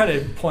what I'm trying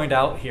to point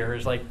out here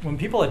is when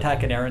people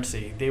attack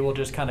inerrancy, they will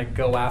just kind of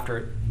go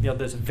after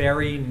this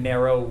very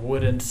narrow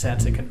wooden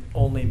sense. It can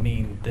only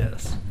mean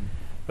this.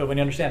 But when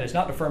you understand, it's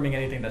not affirming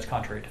anything that's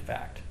contrary to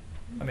fact.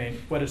 I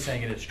mean, what it's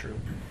saying it is true.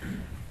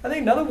 I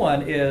think another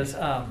one is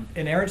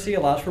inerrancy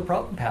allows for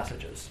problem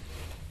passages.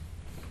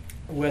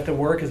 With a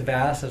work as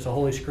vast as the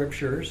Holy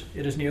Scriptures,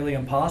 it is nearly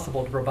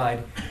impossible to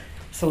provide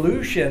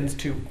solutions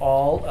to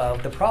all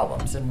of the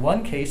problems. In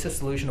one case, the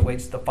solution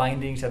awaits the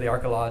findings of the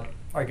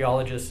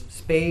archaeologist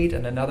Spade.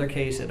 In another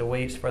case, it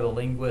awaits further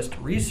linguist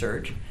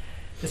research.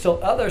 And still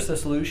others, the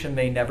solution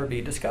may never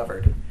be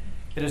discovered.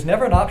 It is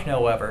never an option,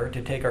 however,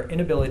 to take our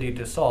inability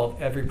to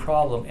solve every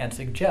problem and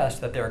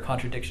suggest that there are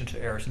contradictions or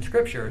errors in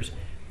scriptures.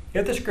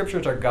 If the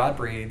scriptures are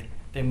God-breathed,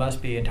 they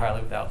must be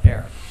entirely without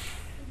error.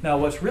 Now,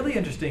 what's really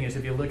interesting is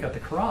if you look at the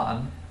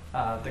Quran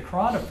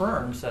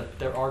affirms that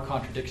there are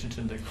contradictions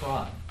in the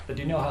Quran. But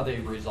do you know how they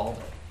resolve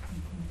it?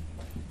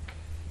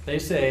 They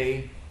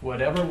say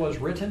whatever was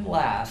written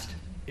last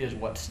is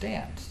what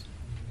stands.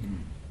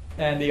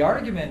 And the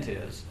argument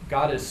is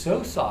God is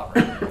so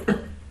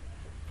sovereign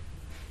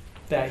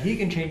that he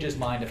can change his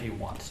mind if he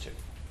wants to.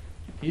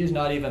 He is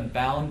not even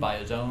bound by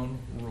his own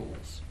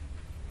rules.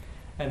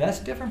 And that's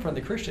different from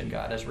the Christian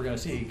God, as we're going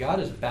to see. God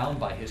is bound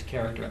by his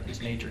character and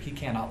his nature. He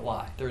cannot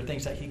lie. There are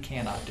things that he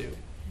cannot do.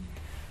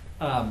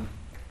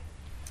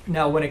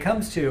 Now, when it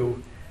comes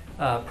to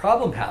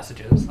problem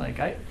passages, like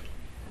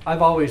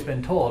I've always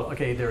been told,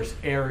 okay, there's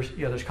errors,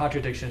 there's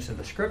contradictions in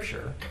the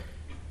scripture.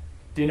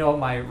 Do you know what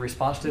my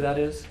response to that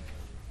is?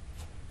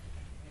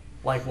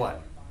 Like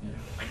what? Yeah.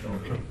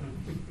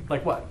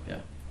 Like what?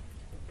 Yeah.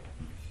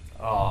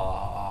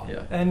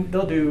 Yeah. And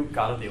they'll do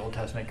God of the Old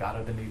Testament, God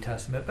of the New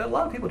Testament, but a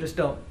lot of people just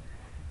don't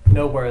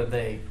know where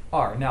they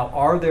are. Now,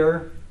 are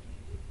there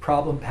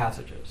problem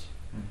passages?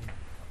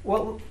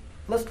 Well,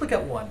 let's look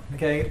at one,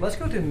 okay? Let's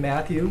go to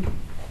Matthew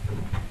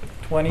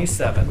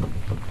 27.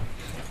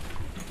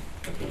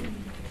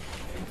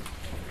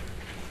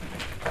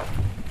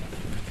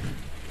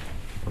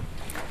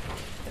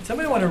 And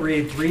somebody want to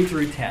read 3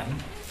 through 10.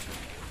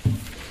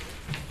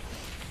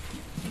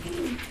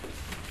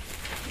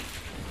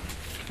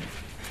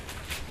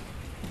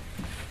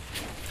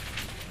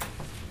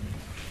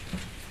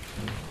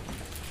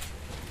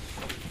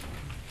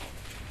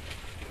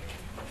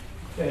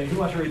 Okay, who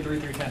wants to read 3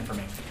 through 10 for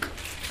me?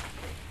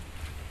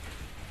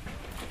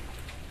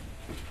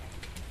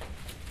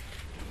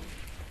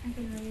 I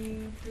can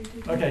read 3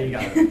 through 10. Okay, you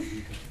got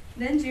it.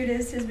 Then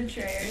Judas, his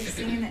betrayer,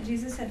 seeing that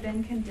Jesus had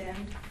been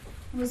condemned,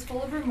 was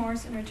full of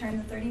remorse and returned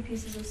the 30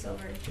 pieces of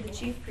silver to the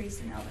chief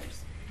priests and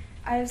elders.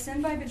 I have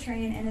sinned by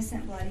betraying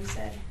innocent blood, he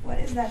said. What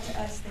is that to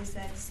us, they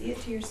said. See it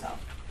to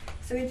yourself.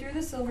 So he threw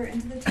the silver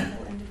into the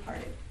temple and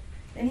departed.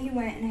 Then he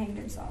went and hanged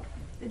himself.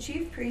 The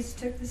chief priests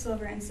took the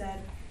silver and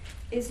said,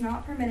 "It's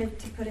not permitted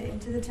to put it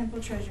into the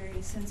temple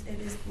treasury, since it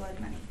is blood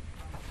money."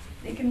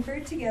 They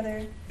conferred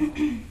together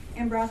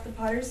and brought the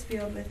potter's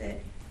field with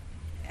it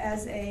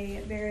as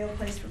a burial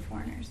place for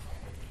foreigners.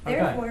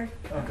 Therefore,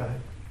 Okay.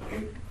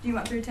 do you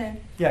want through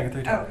 10? Yeah, go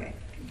through 10. Oh, okay.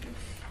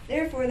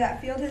 Therefore,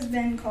 that field has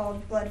been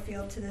called Blood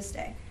Field to this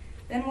day.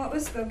 Then what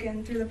was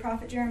spoken through the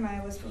prophet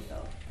Jeremiah was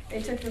fulfilled.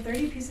 They took the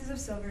 30 pieces of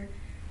silver,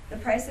 the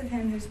price of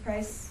him whose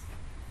price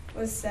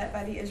was set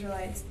by the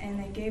Israelites, and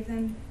they gave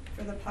them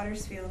for the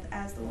potter's field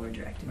as the Lord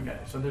directed. Okay,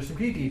 so there's some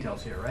key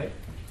details here, right?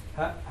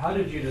 How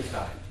did Judas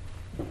die?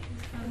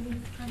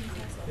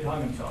 He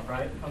hung himself,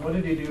 right? And what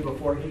did he do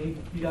before he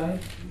died?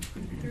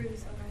 Through the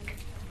silver.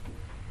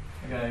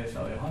 Okay,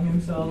 so he hung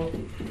himself.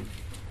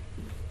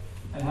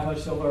 And how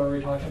much silver are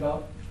we talking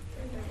about?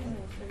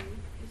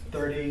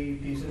 30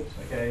 pieces.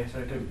 Okay,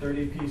 so he took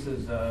 30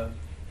 pieces of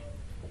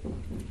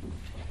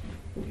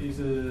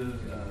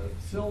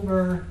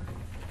silver.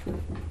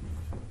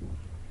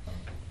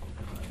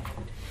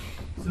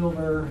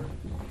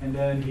 And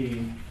then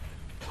he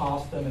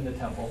tossed them in the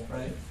temple,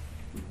 right?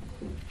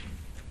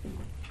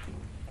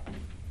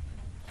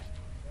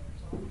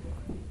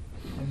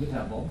 In the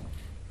temple.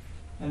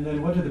 And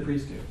then what did the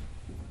priest do?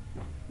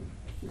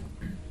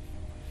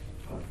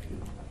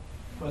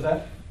 What was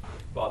that?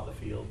 Bought the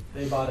field.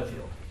 They bought a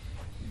field.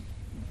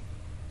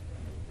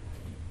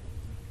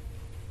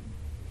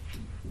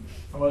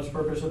 And what's the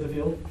purpose of the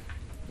field?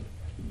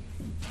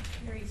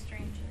 Very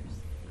strangers.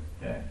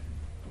 Okay.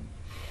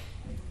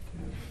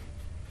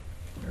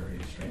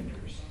 Very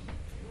strangers.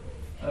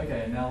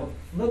 Okay, now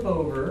flip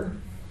over.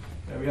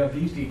 Okay, we have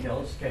these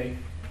details. Okay,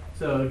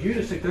 so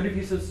Judas took 30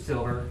 pieces of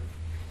silver,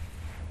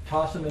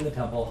 tossed them in the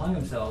temple, hung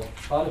himself,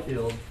 bought a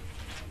field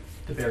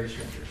to bury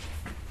strangers.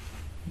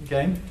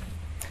 Okay,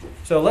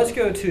 so let's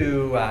go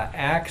to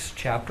Acts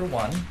chapter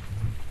 1.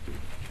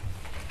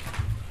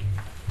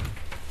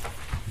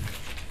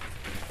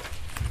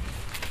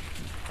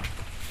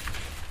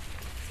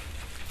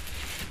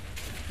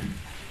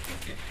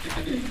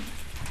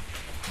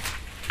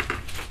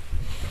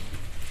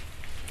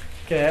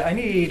 Okay, I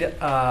need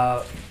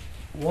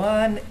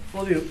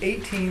we'll do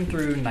 18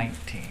 through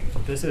 19.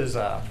 This is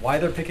why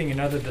they're picking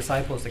another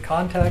disciple as the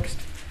context.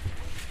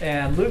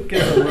 And Luke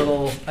gives a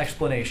little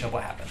explanation of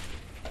what happened.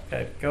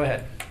 Okay, go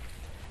ahead.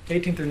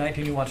 18 through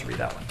 19, who wants to read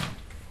that one?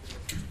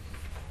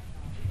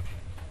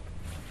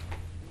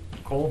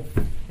 Cole,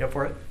 you up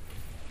for it?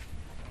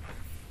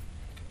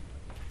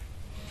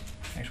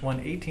 Next one,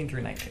 18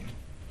 through 19.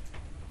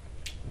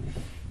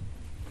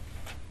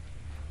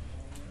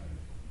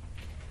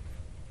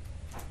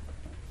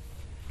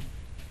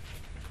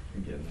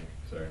 I'm getting there,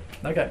 sorry.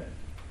 Okay.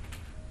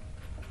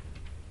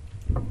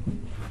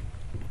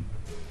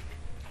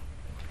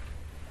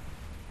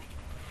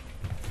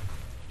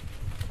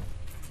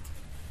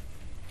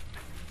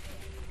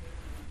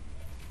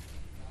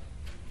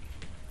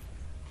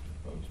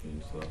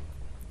 being slow.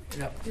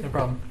 Yep, no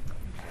problem.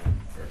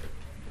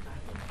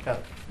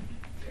 Yep.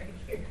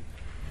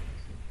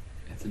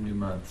 It's a new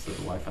month, so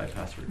the Wi-Fi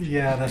password.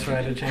 Yeah, that's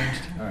right, it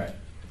changed. All right.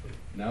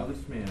 Now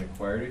this man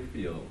acquired a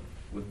field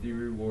with the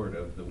reward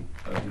of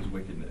his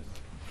wickedness,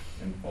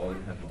 and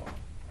fallen headlong.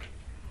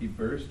 He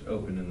burst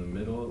open in the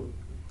middle,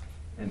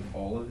 and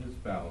all of his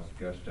bowels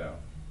gushed out.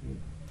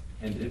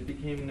 And it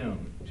became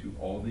known to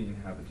all the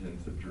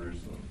inhabitants of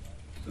Jerusalem,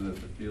 so that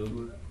the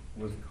field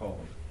was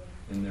called,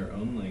 in their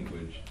own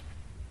language,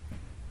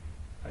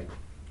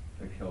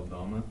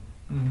 Akeldama,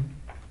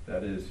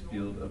 that is,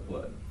 field of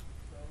blood.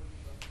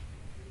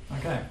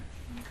 Okay.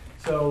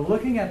 So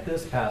looking at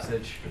this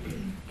passage,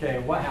 okay,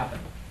 what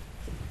happened?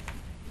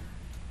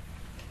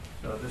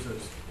 So this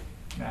is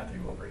Matthew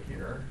over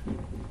here.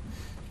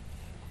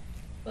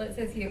 Well, it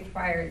says he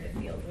acquired the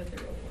field with the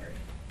reward.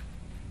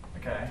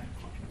 Okay.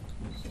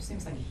 It just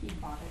seems like he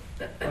bought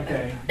it.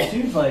 Okay. It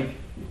seems like,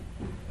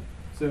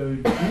 so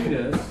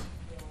Judas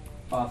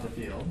bought the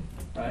field,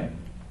 right?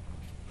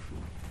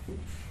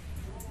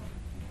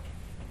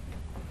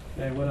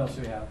 Okay, what else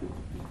do we have?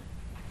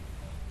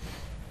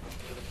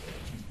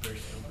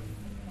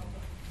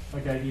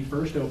 Okay, he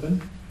burst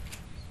open.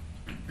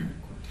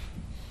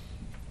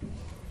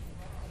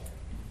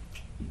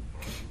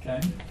 Okay.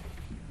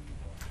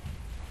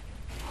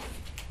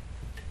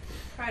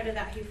 Prior to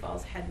that, he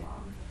falls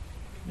headlong.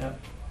 Yep.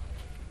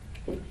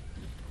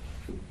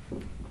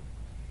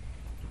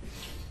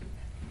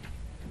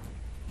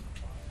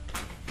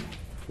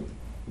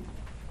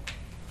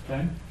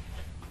 Okay.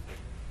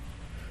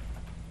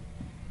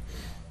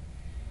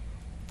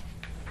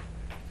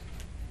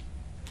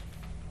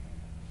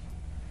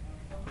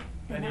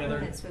 And Any that other?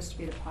 one, it's supposed to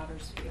be the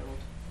potter's field.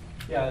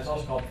 Yeah, it's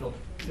also called field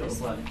of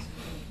blood.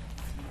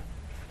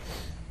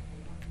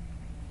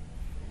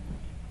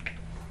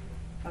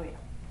 Oh, yeah.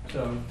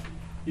 So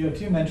you have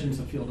two mentions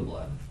of field of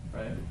blood,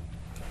 right?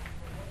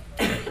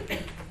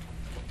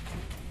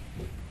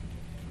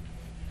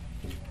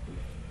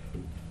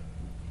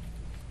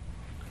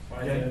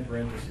 Why is it in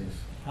parentheses?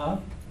 Huh?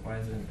 Why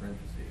is it in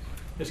parentheses?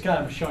 It's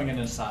kind of showing an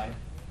aside.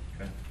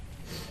 Okay.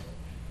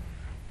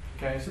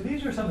 Okay, so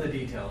these are some of the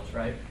details,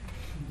 right?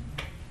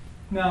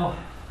 Now,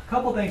 a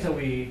couple things that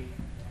we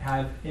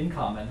have in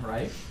common,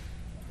 right,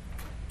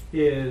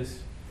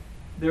 is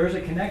there is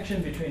a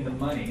connection between the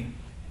money.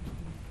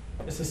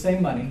 It's the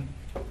same money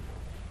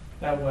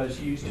that was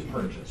used to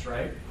purchase,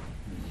 right?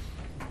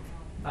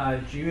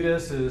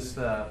 Judas is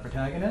the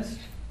protagonist.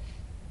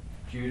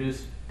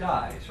 Judas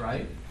dies,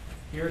 right?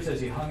 Here it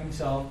says he hung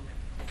himself,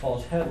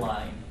 falls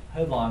headlong.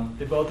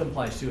 They both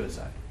imply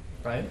suicide,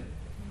 right?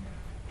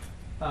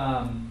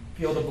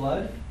 Field of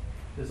blood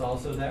is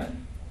also there.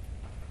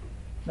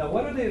 Now,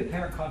 what are the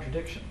apparent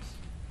contradictions?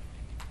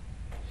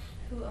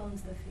 Who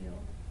owns the field?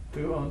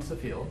 Who owns the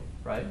field,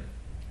 right?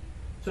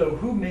 So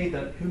who made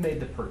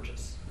the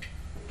purchase?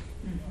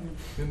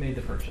 Who made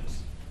the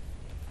purchase?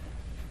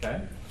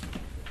 Okay.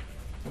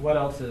 And what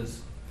else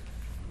is?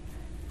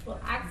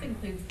 Well, Acts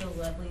includes the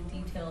lovely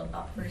detail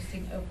about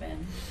bursting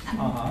open.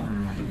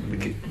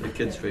 The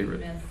kid's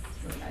favorite.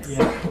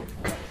 Yeah.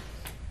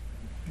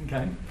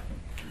 Okay.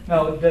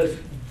 Now, does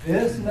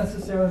this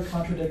necessarily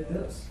contradict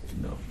this?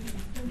 No.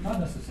 Not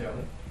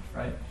necessarily,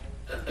 right?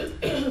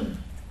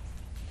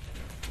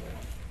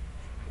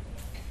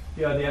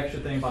 Yeah, the extra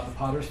thing about the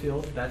potter's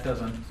field, that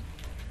doesn't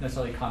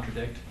necessarily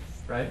contradict,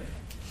 right?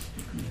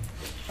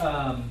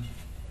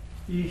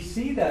 You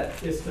see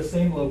that it's the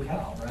same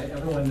locale, right?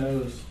 Everyone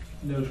knows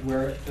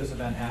where this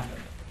event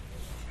happened,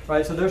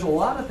 right? So there's a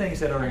lot of things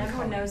that are And in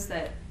everyone common. knows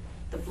that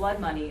the blood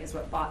money is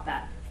what bought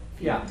that.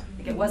 Yeah.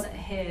 Like it wasn't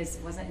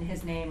in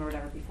his name or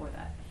whatever before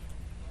that.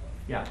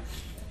 Yeah.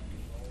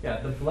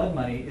 Yeah, the blood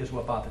money is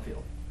what bought the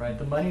field, right?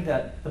 The money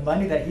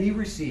that he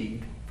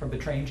received from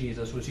betraying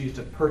Jesus was used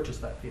to purchase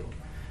that field.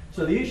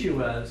 So the issue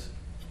was,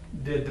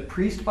 did the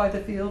priest buy the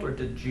field or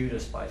did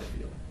Judas buy the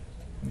field?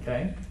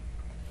 Okay?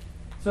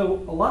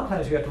 So a lot of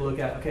times you have to look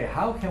at, okay,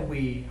 how can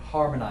we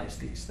harmonize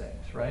these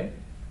things, right?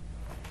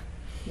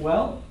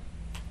 Well,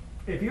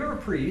 if you're a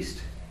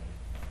priest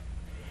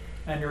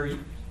and you're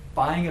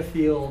buying a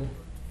field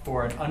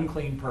for an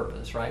unclean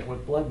purpose, right,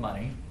 with blood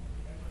money,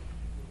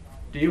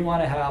 do you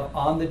want to have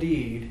on the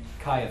deed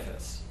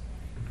Caiaphas?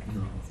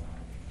 No.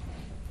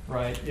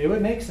 Right? It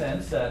would make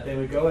sense that they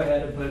would go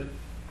ahead and put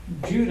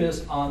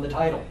Judas on the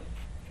title.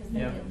 Because they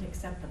Yeah. didn't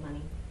accept the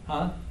money.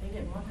 Huh? They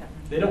didn't want that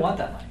money. They don't want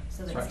that money.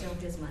 So That's that's right.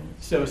 still his money.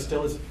 So it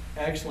still is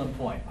excellent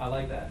point. I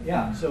like that.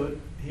 Yeah. So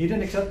they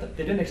didn't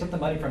accept the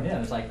money from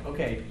him. It's like,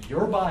 okay,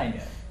 you're buying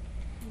it.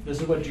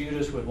 This is what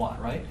Judas would want,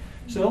 right?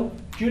 So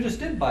Judas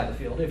did buy the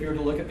field. If you were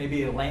to look at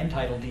maybe a land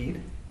title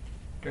deed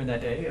during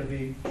that day, it would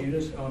be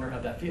Judas, owner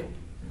of that field,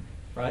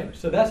 right?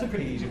 So that's a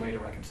pretty easy way to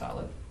reconcile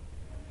it.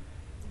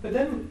 But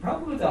then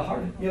probably the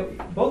hard,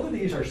 both of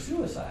these are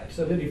suicides.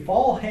 So did he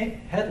fall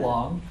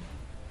headlong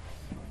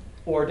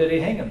or did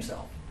he hang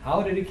himself?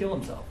 How did he kill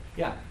himself?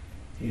 Yeah.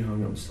 He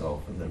hung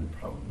himself, and then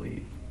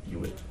probably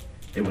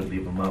they would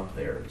leave him up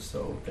there,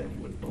 so then he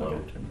would bloat,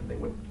 Okay. and then they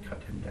would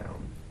cut him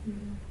down.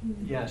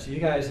 Yeah, so you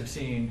guys have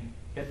seen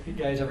You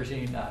guys ever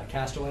seen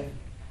Castaway?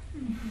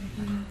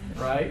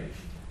 Right?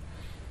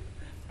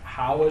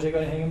 How was he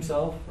going to hang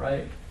himself?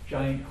 Right?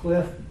 Giant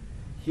cliff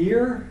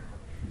here,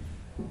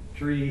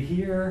 tree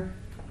here.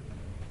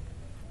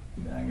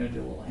 I'm going to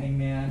do a little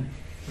hangman.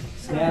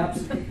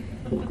 Snaps.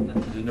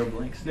 There's no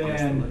blanks.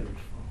 Then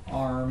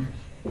arm.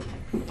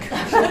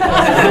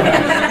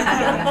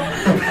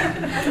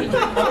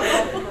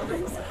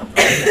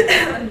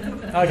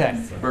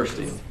 Okay.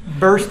 Bursting.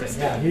 Bursting.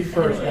 Yeah, he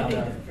burst down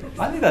there.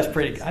 I think that's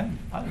pretty. I'm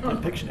a good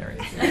Pictionary.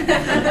 Okay.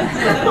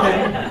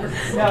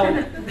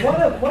 Now,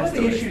 one of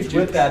the issues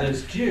with that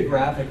is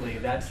geographically,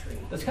 that's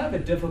kind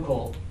of a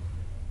difficult.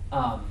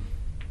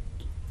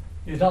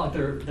 It's not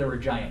like there were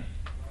giant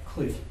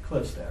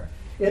cliffs there.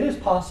 It is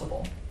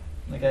possible,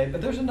 okay.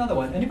 But there's another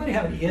one. Anybody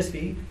have an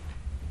ESV?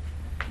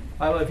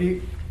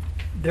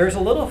 There's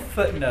a little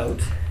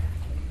footnote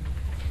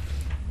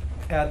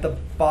at the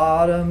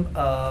bottom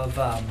of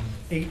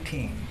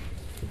 18.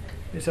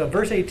 So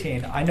verse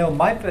 18, I know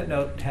my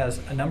footnote has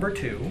a number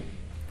 2.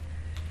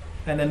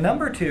 And the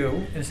number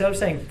 2, instead of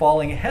saying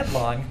falling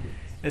headlong,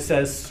 it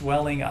says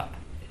swelling up.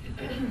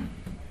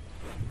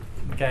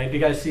 Okay, do you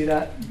guys see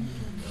that?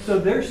 So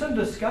there's some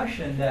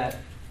discussion that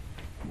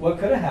what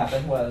could have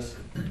happened was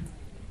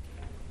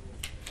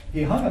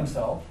he hung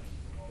himself.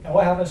 And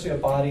what happens to a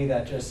body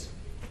that just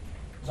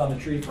is on the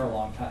tree for a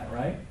long time,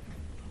 right?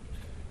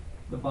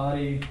 The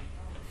body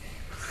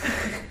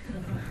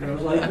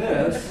goes like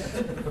this.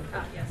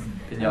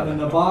 And then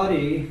the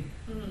body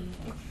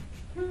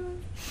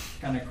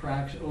kind of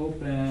cracks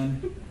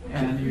open,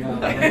 and you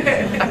have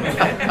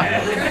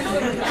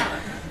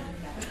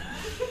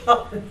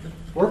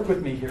work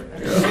with me here.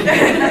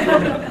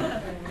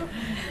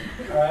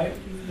 All right,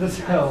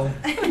 so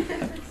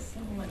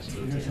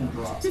here's some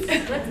drops.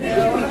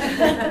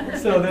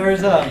 So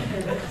there's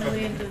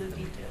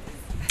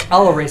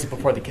I'll erase it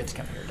before the kids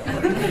come here. Don't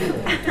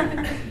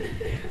worry.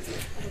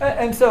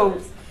 And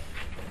so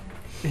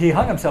he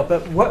hung himself.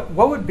 But what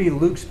would be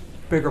Luke's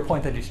bigger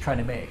point that he's trying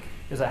to make?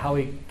 Is that how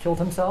he killed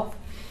himself?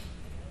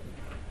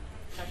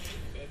 The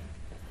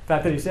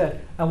fact that he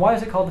said. And why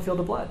is it called the field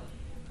of blood?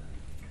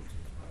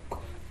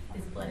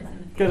 His blood is in the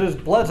field. Because his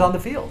blood's on the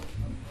field.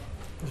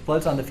 His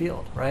blood's on the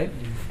field, right?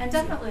 And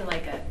definitely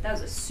that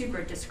was a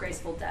super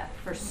disgraceful death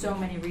for so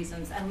many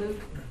reasons. And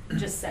Luke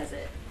just says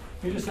it.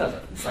 He just says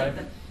it, It's right?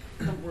 like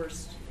the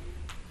worst.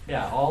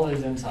 Yeah, all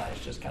his insides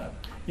just kind of,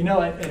 it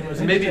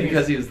was Maybe interesting.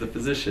 because he was the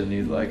physician,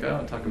 he's like,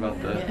 oh, talk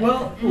about the.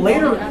 Well,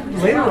 later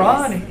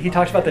on, he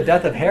talks about the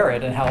death of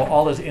Herod and how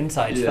all his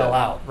insides Yeah. fell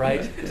out,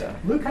 right? Yeah.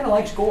 Luke kind of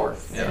likes gore.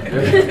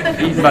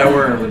 Yeah. Eaten by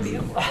worms.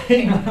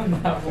 Eaten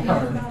by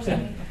worms.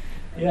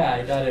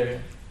 Yeah, he got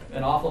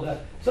an awful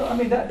death. So, I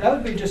mean, that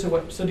would be just a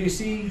what. So, do you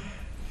see,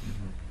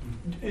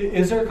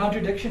 is there a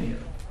contradiction here?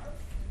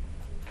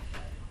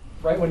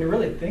 Right, when you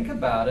really think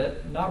about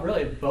it, not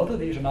really. Both of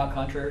these are not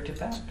contrary to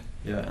fact.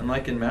 Yeah, and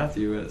like in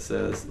Matthew, it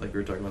says, like we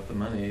were talking about the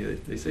money,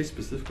 they say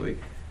specifically,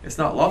 it's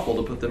not lawful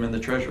to put them in the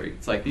treasury.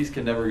 It's like, these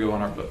can never go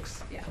on our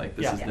books. Yeah. Like,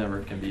 this Yeah. is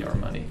never can be our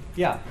money.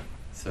 Yeah.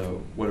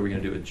 So what are we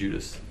going to do with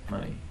Judas'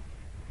 money?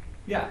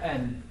 Yeah,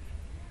 and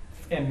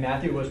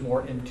Matthew was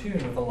more in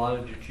tune with a lot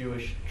of the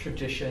Jewish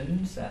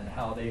traditions and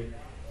how they,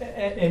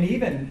 and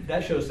even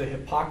that shows the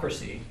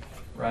hypocrisy,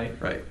 right?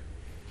 Right.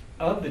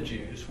 Of the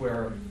Jews,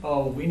 where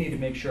we need to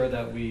make sure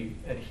that we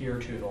adhere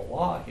to the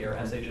law here,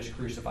 as they just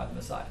crucify the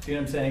Messiah. You know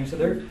what I'm saying? So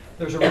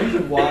there's a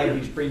reason why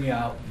he's bringing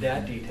out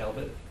that detail,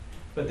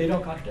 but they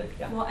don't contradict.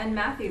 Yeah. Well, and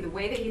Matthew, the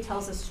way that he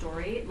tells a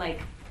story,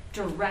 like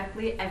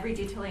directly, every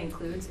detail he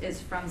includes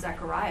is from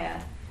Zechariah,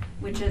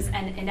 which is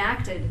an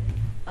acted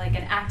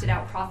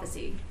out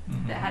prophecy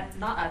that had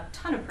not a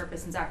ton of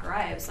purpose in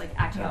Zechariah. It was like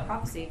acted out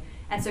prophecy,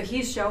 and so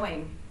he's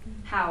showing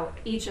how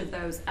each of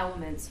those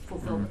elements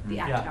fulfill the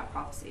acted out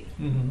prophecy.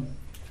 Mm-hmm.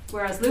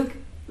 Whereas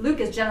Luke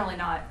is generally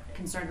not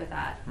concerned with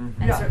that, and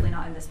Yeah. certainly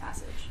not in this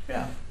passage.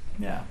 Yeah.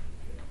 Yeah.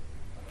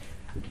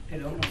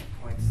 It almost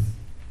points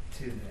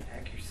to the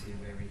accuracy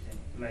of everything.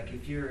 Like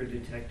if you're a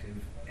detective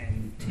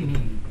and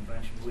taking a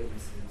bunch of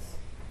witnesses,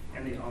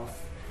 and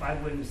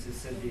 5 witnesses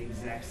said the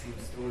exact same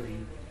story,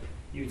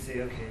 you would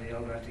say, okay, they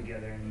all got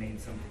together and made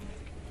something.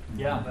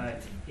 Yeah.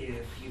 But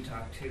if you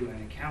talk to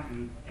an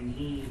accountant and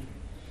he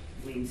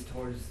leans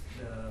towards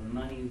the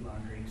money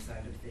laundering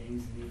side of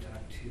things, and you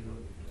talk to,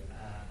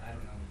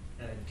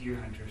 a deer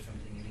hunter or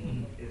something, and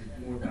he is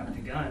more about the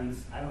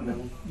guns, I don't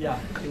know. Yeah.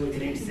 It would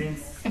make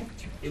sense.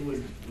 It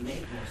would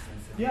make more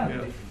sense. If Yeah. they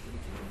were different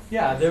details.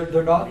 Yeah,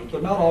 they're not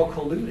all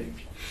colluding.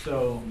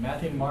 So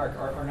Matthew and Mark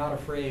are not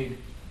afraid.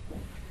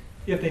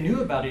 If they knew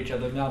about each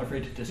other, they're not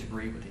afraid to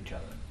disagree with each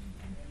other.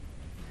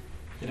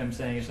 You know what I'm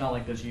saying? It's not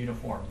like this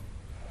uniform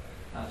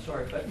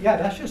story. But yeah,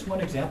 that's just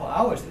one example. I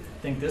always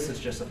think this is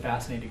just a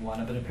fascinating one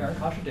of an apparent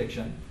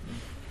contradiction,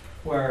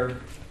 where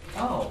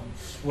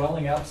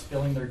swelling out,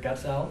 spilling their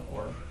guts out,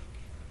 or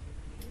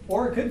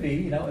it could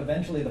be,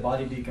 eventually the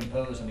body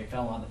decomposed and he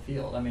fell on the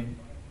field. I mean,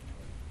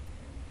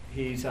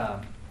 he's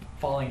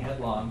falling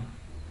headlong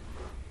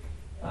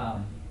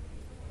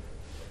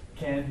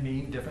can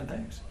mean different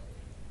things.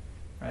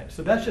 right?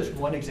 So that's just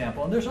one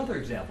example, and there's other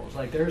examples.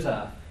 Like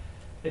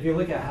if you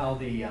look at how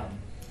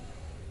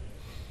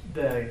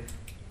the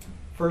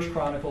First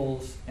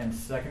Chronicles and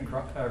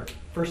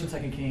First and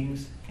Second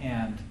Kings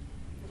and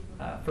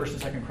First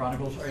and Second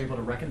Chronicles are able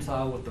to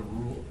reconcile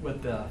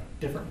with the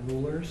different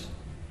rulers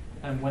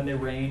and when they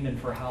reigned and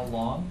for how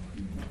long.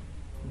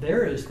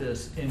 There is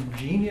this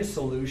ingenious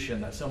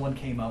solution that someone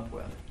came up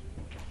with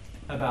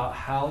about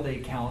how they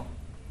count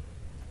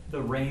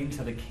the reigns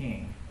of a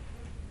king.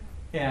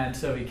 And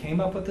so he came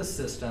up with a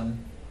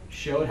system,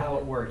 showed how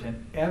it worked,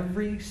 and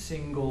every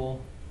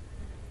single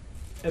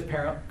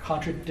apparent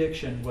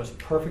contradiction was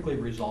perfectly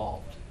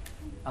resolved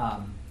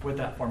with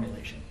that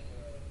formulation.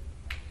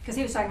 Because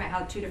he was talking about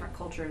how two different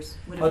cultures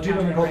would have Well, two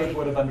different counted cultures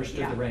would have understood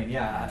Yeah. the reign,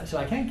 yeah. So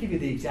I can't give you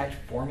the exact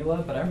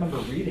formula, but I remember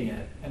reading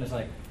it, and it's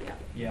like,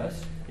 Yeah.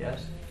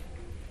 yes.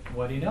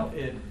 What do you know?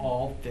 It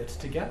all fits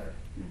together.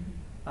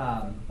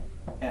 Mhm.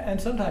 And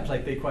sometimes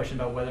like they question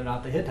about whether or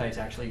not the Hittites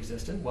actually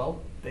existed.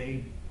 Well,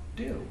 they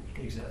do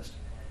exist.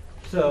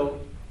 So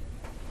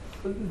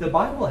the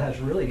Bible has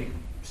really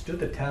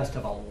stood the test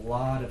of a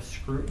lot of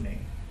scrutiny,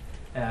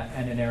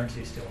 and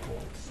inerrancy still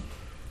holds.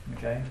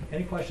 Okay?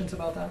 Any questions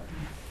about that?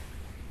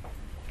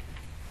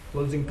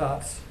 Closing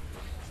thoughts?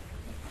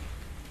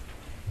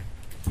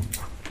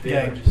 Dave,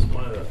 Yeah. I just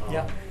wanted to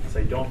Yeah.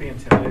 say, don't be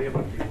intimidated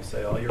when people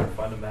say, oh, you're a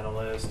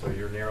fundamentalist or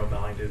you're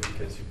narrow-minded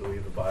because you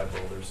believe the Bible.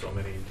 There's so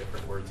many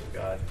different words of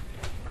God.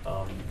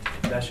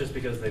 That's just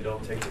because they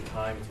don't take the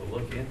time to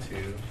look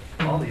into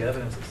all the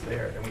evidence that's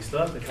there. And we still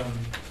have to come,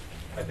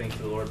 I think, to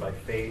the Lord by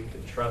faith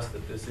and trust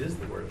that this is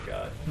the Word of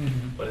God.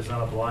 Mhm. But it's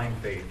not a blind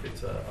faith.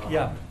 It's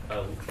a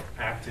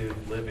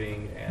active,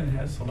 living, and Mhm.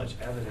 has so much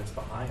evidence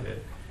behind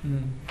it.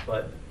 Mhm.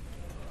 But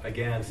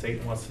again,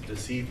 Satan wants to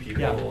deceive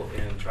people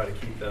Yeah. and try to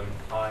keep them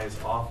eyes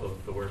off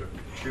of the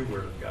true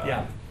Word of God.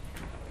 Yeah.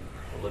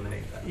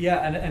 Eliminate that. Yeah,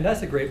 and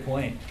that's a great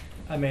point.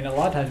 I mean, a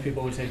lot of times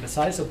people would say,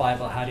 besides the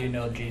Bible, how do you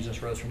know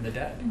Jesus rose from the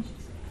dead?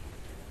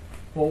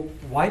 Well,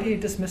 why do you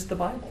dismiss the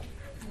Bible?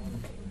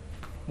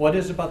 What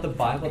is it about the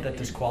Bible that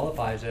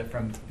disqualifies it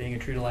from being a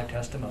true to life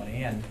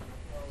testimony? And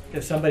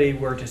if somebody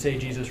were to say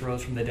Jesus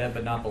rose from the dead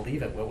but not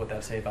believe it, what would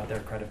that say about their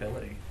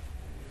credibility?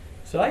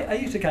 So I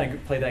used to kind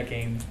of play that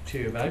game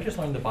too, but I just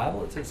learned the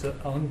Bible is its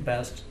own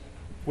best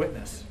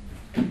witness.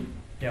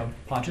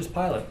 Pontius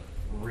Pilate,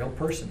 real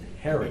person.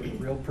 Herod,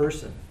 real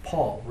person.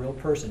 Paul, real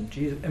person.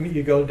 Jesus. I mean,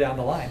 you go down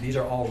the line. These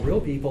are all real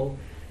people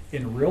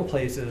in real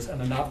places, and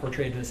they're not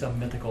portrayed in some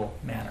mythical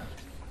manner.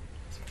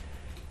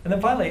 And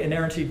then finally,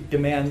 inerrancy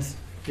demands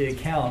the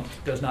account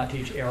does not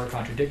teach error or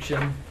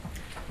contradiction.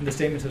 In the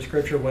statements of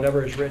Scripture,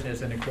 whatever is written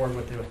is in accord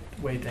with the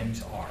way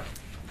things are.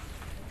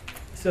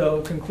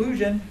 So,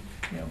 conclusion,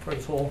 for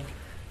this whole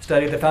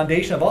study, the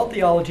foundation of all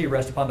theology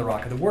rests upon the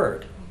rock of the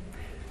Word.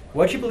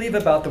 What you believe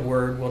about the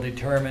Word will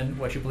determine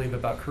what you believe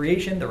about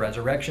creation, the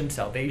resurrection,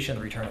 salvation,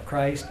 the return of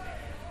Christ.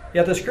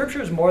 Yet the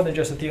Scripture is more than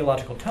just a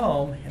theological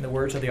tome. In the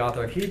words of the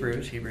author of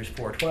Hebrews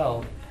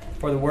 4:12,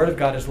 for the Word of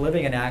God is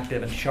living and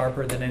active and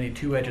sharper than any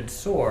two-edged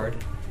sword,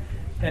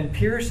 and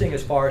piercing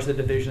as far as the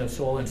division of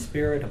soul and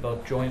spirit, of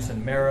both joints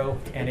and marrow,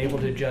 and able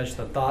to judge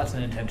the thoughts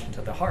and intentions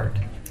of the heart.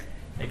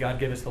 May God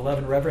give us the love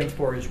and reverence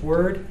for His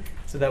Word,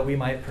 so that we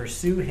might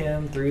pursue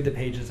Him through the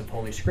pages of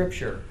Holy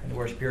Scripture. In the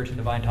words of Puritan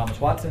divine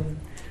Thomas Watson,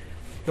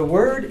 the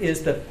Word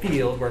is the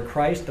field where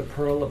Christ, the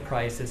pearl of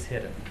price, is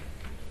hidden.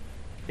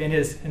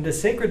 In the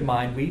sacred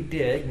mind we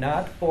dig,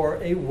 not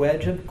for a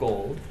wedge of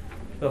gold,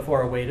 but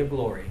for a weight of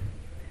glory.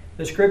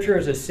 The Scripture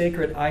is a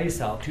sacred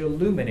eyesalve to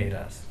illuminate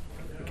us.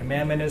 The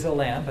commandment is a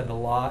lamp, and the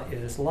law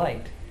is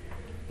light.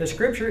 The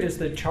Scripture is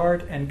the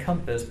chart and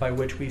compass by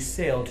which we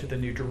sail to the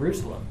New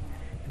Jerusalem.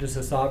 It is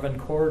the sovereign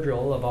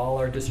cordial of all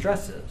our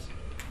distresses.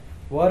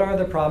 What are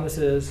the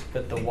promises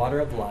but the water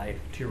of life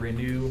to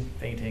renew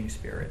fainting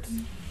spirits?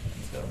 And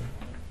so,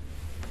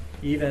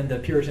 even the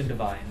Puritan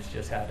divines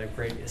just had a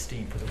great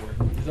esteem for the Word.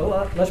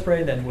 So let's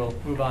pray, then we'll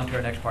move on to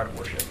our next part of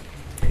worship.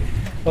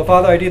 Well,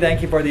 Father, I do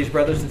thank you for these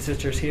brothers and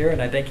sisters here,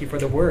 and I thank you for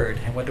the Word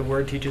and what the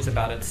Word teaches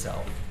about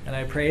itself. And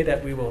I pray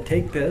that we will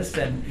take this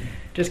and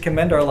just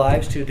commend our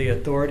lives to the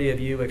authority of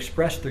you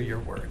expressed through your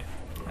Word.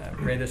 I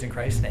pray this in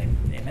Christ's name.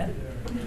 Amen.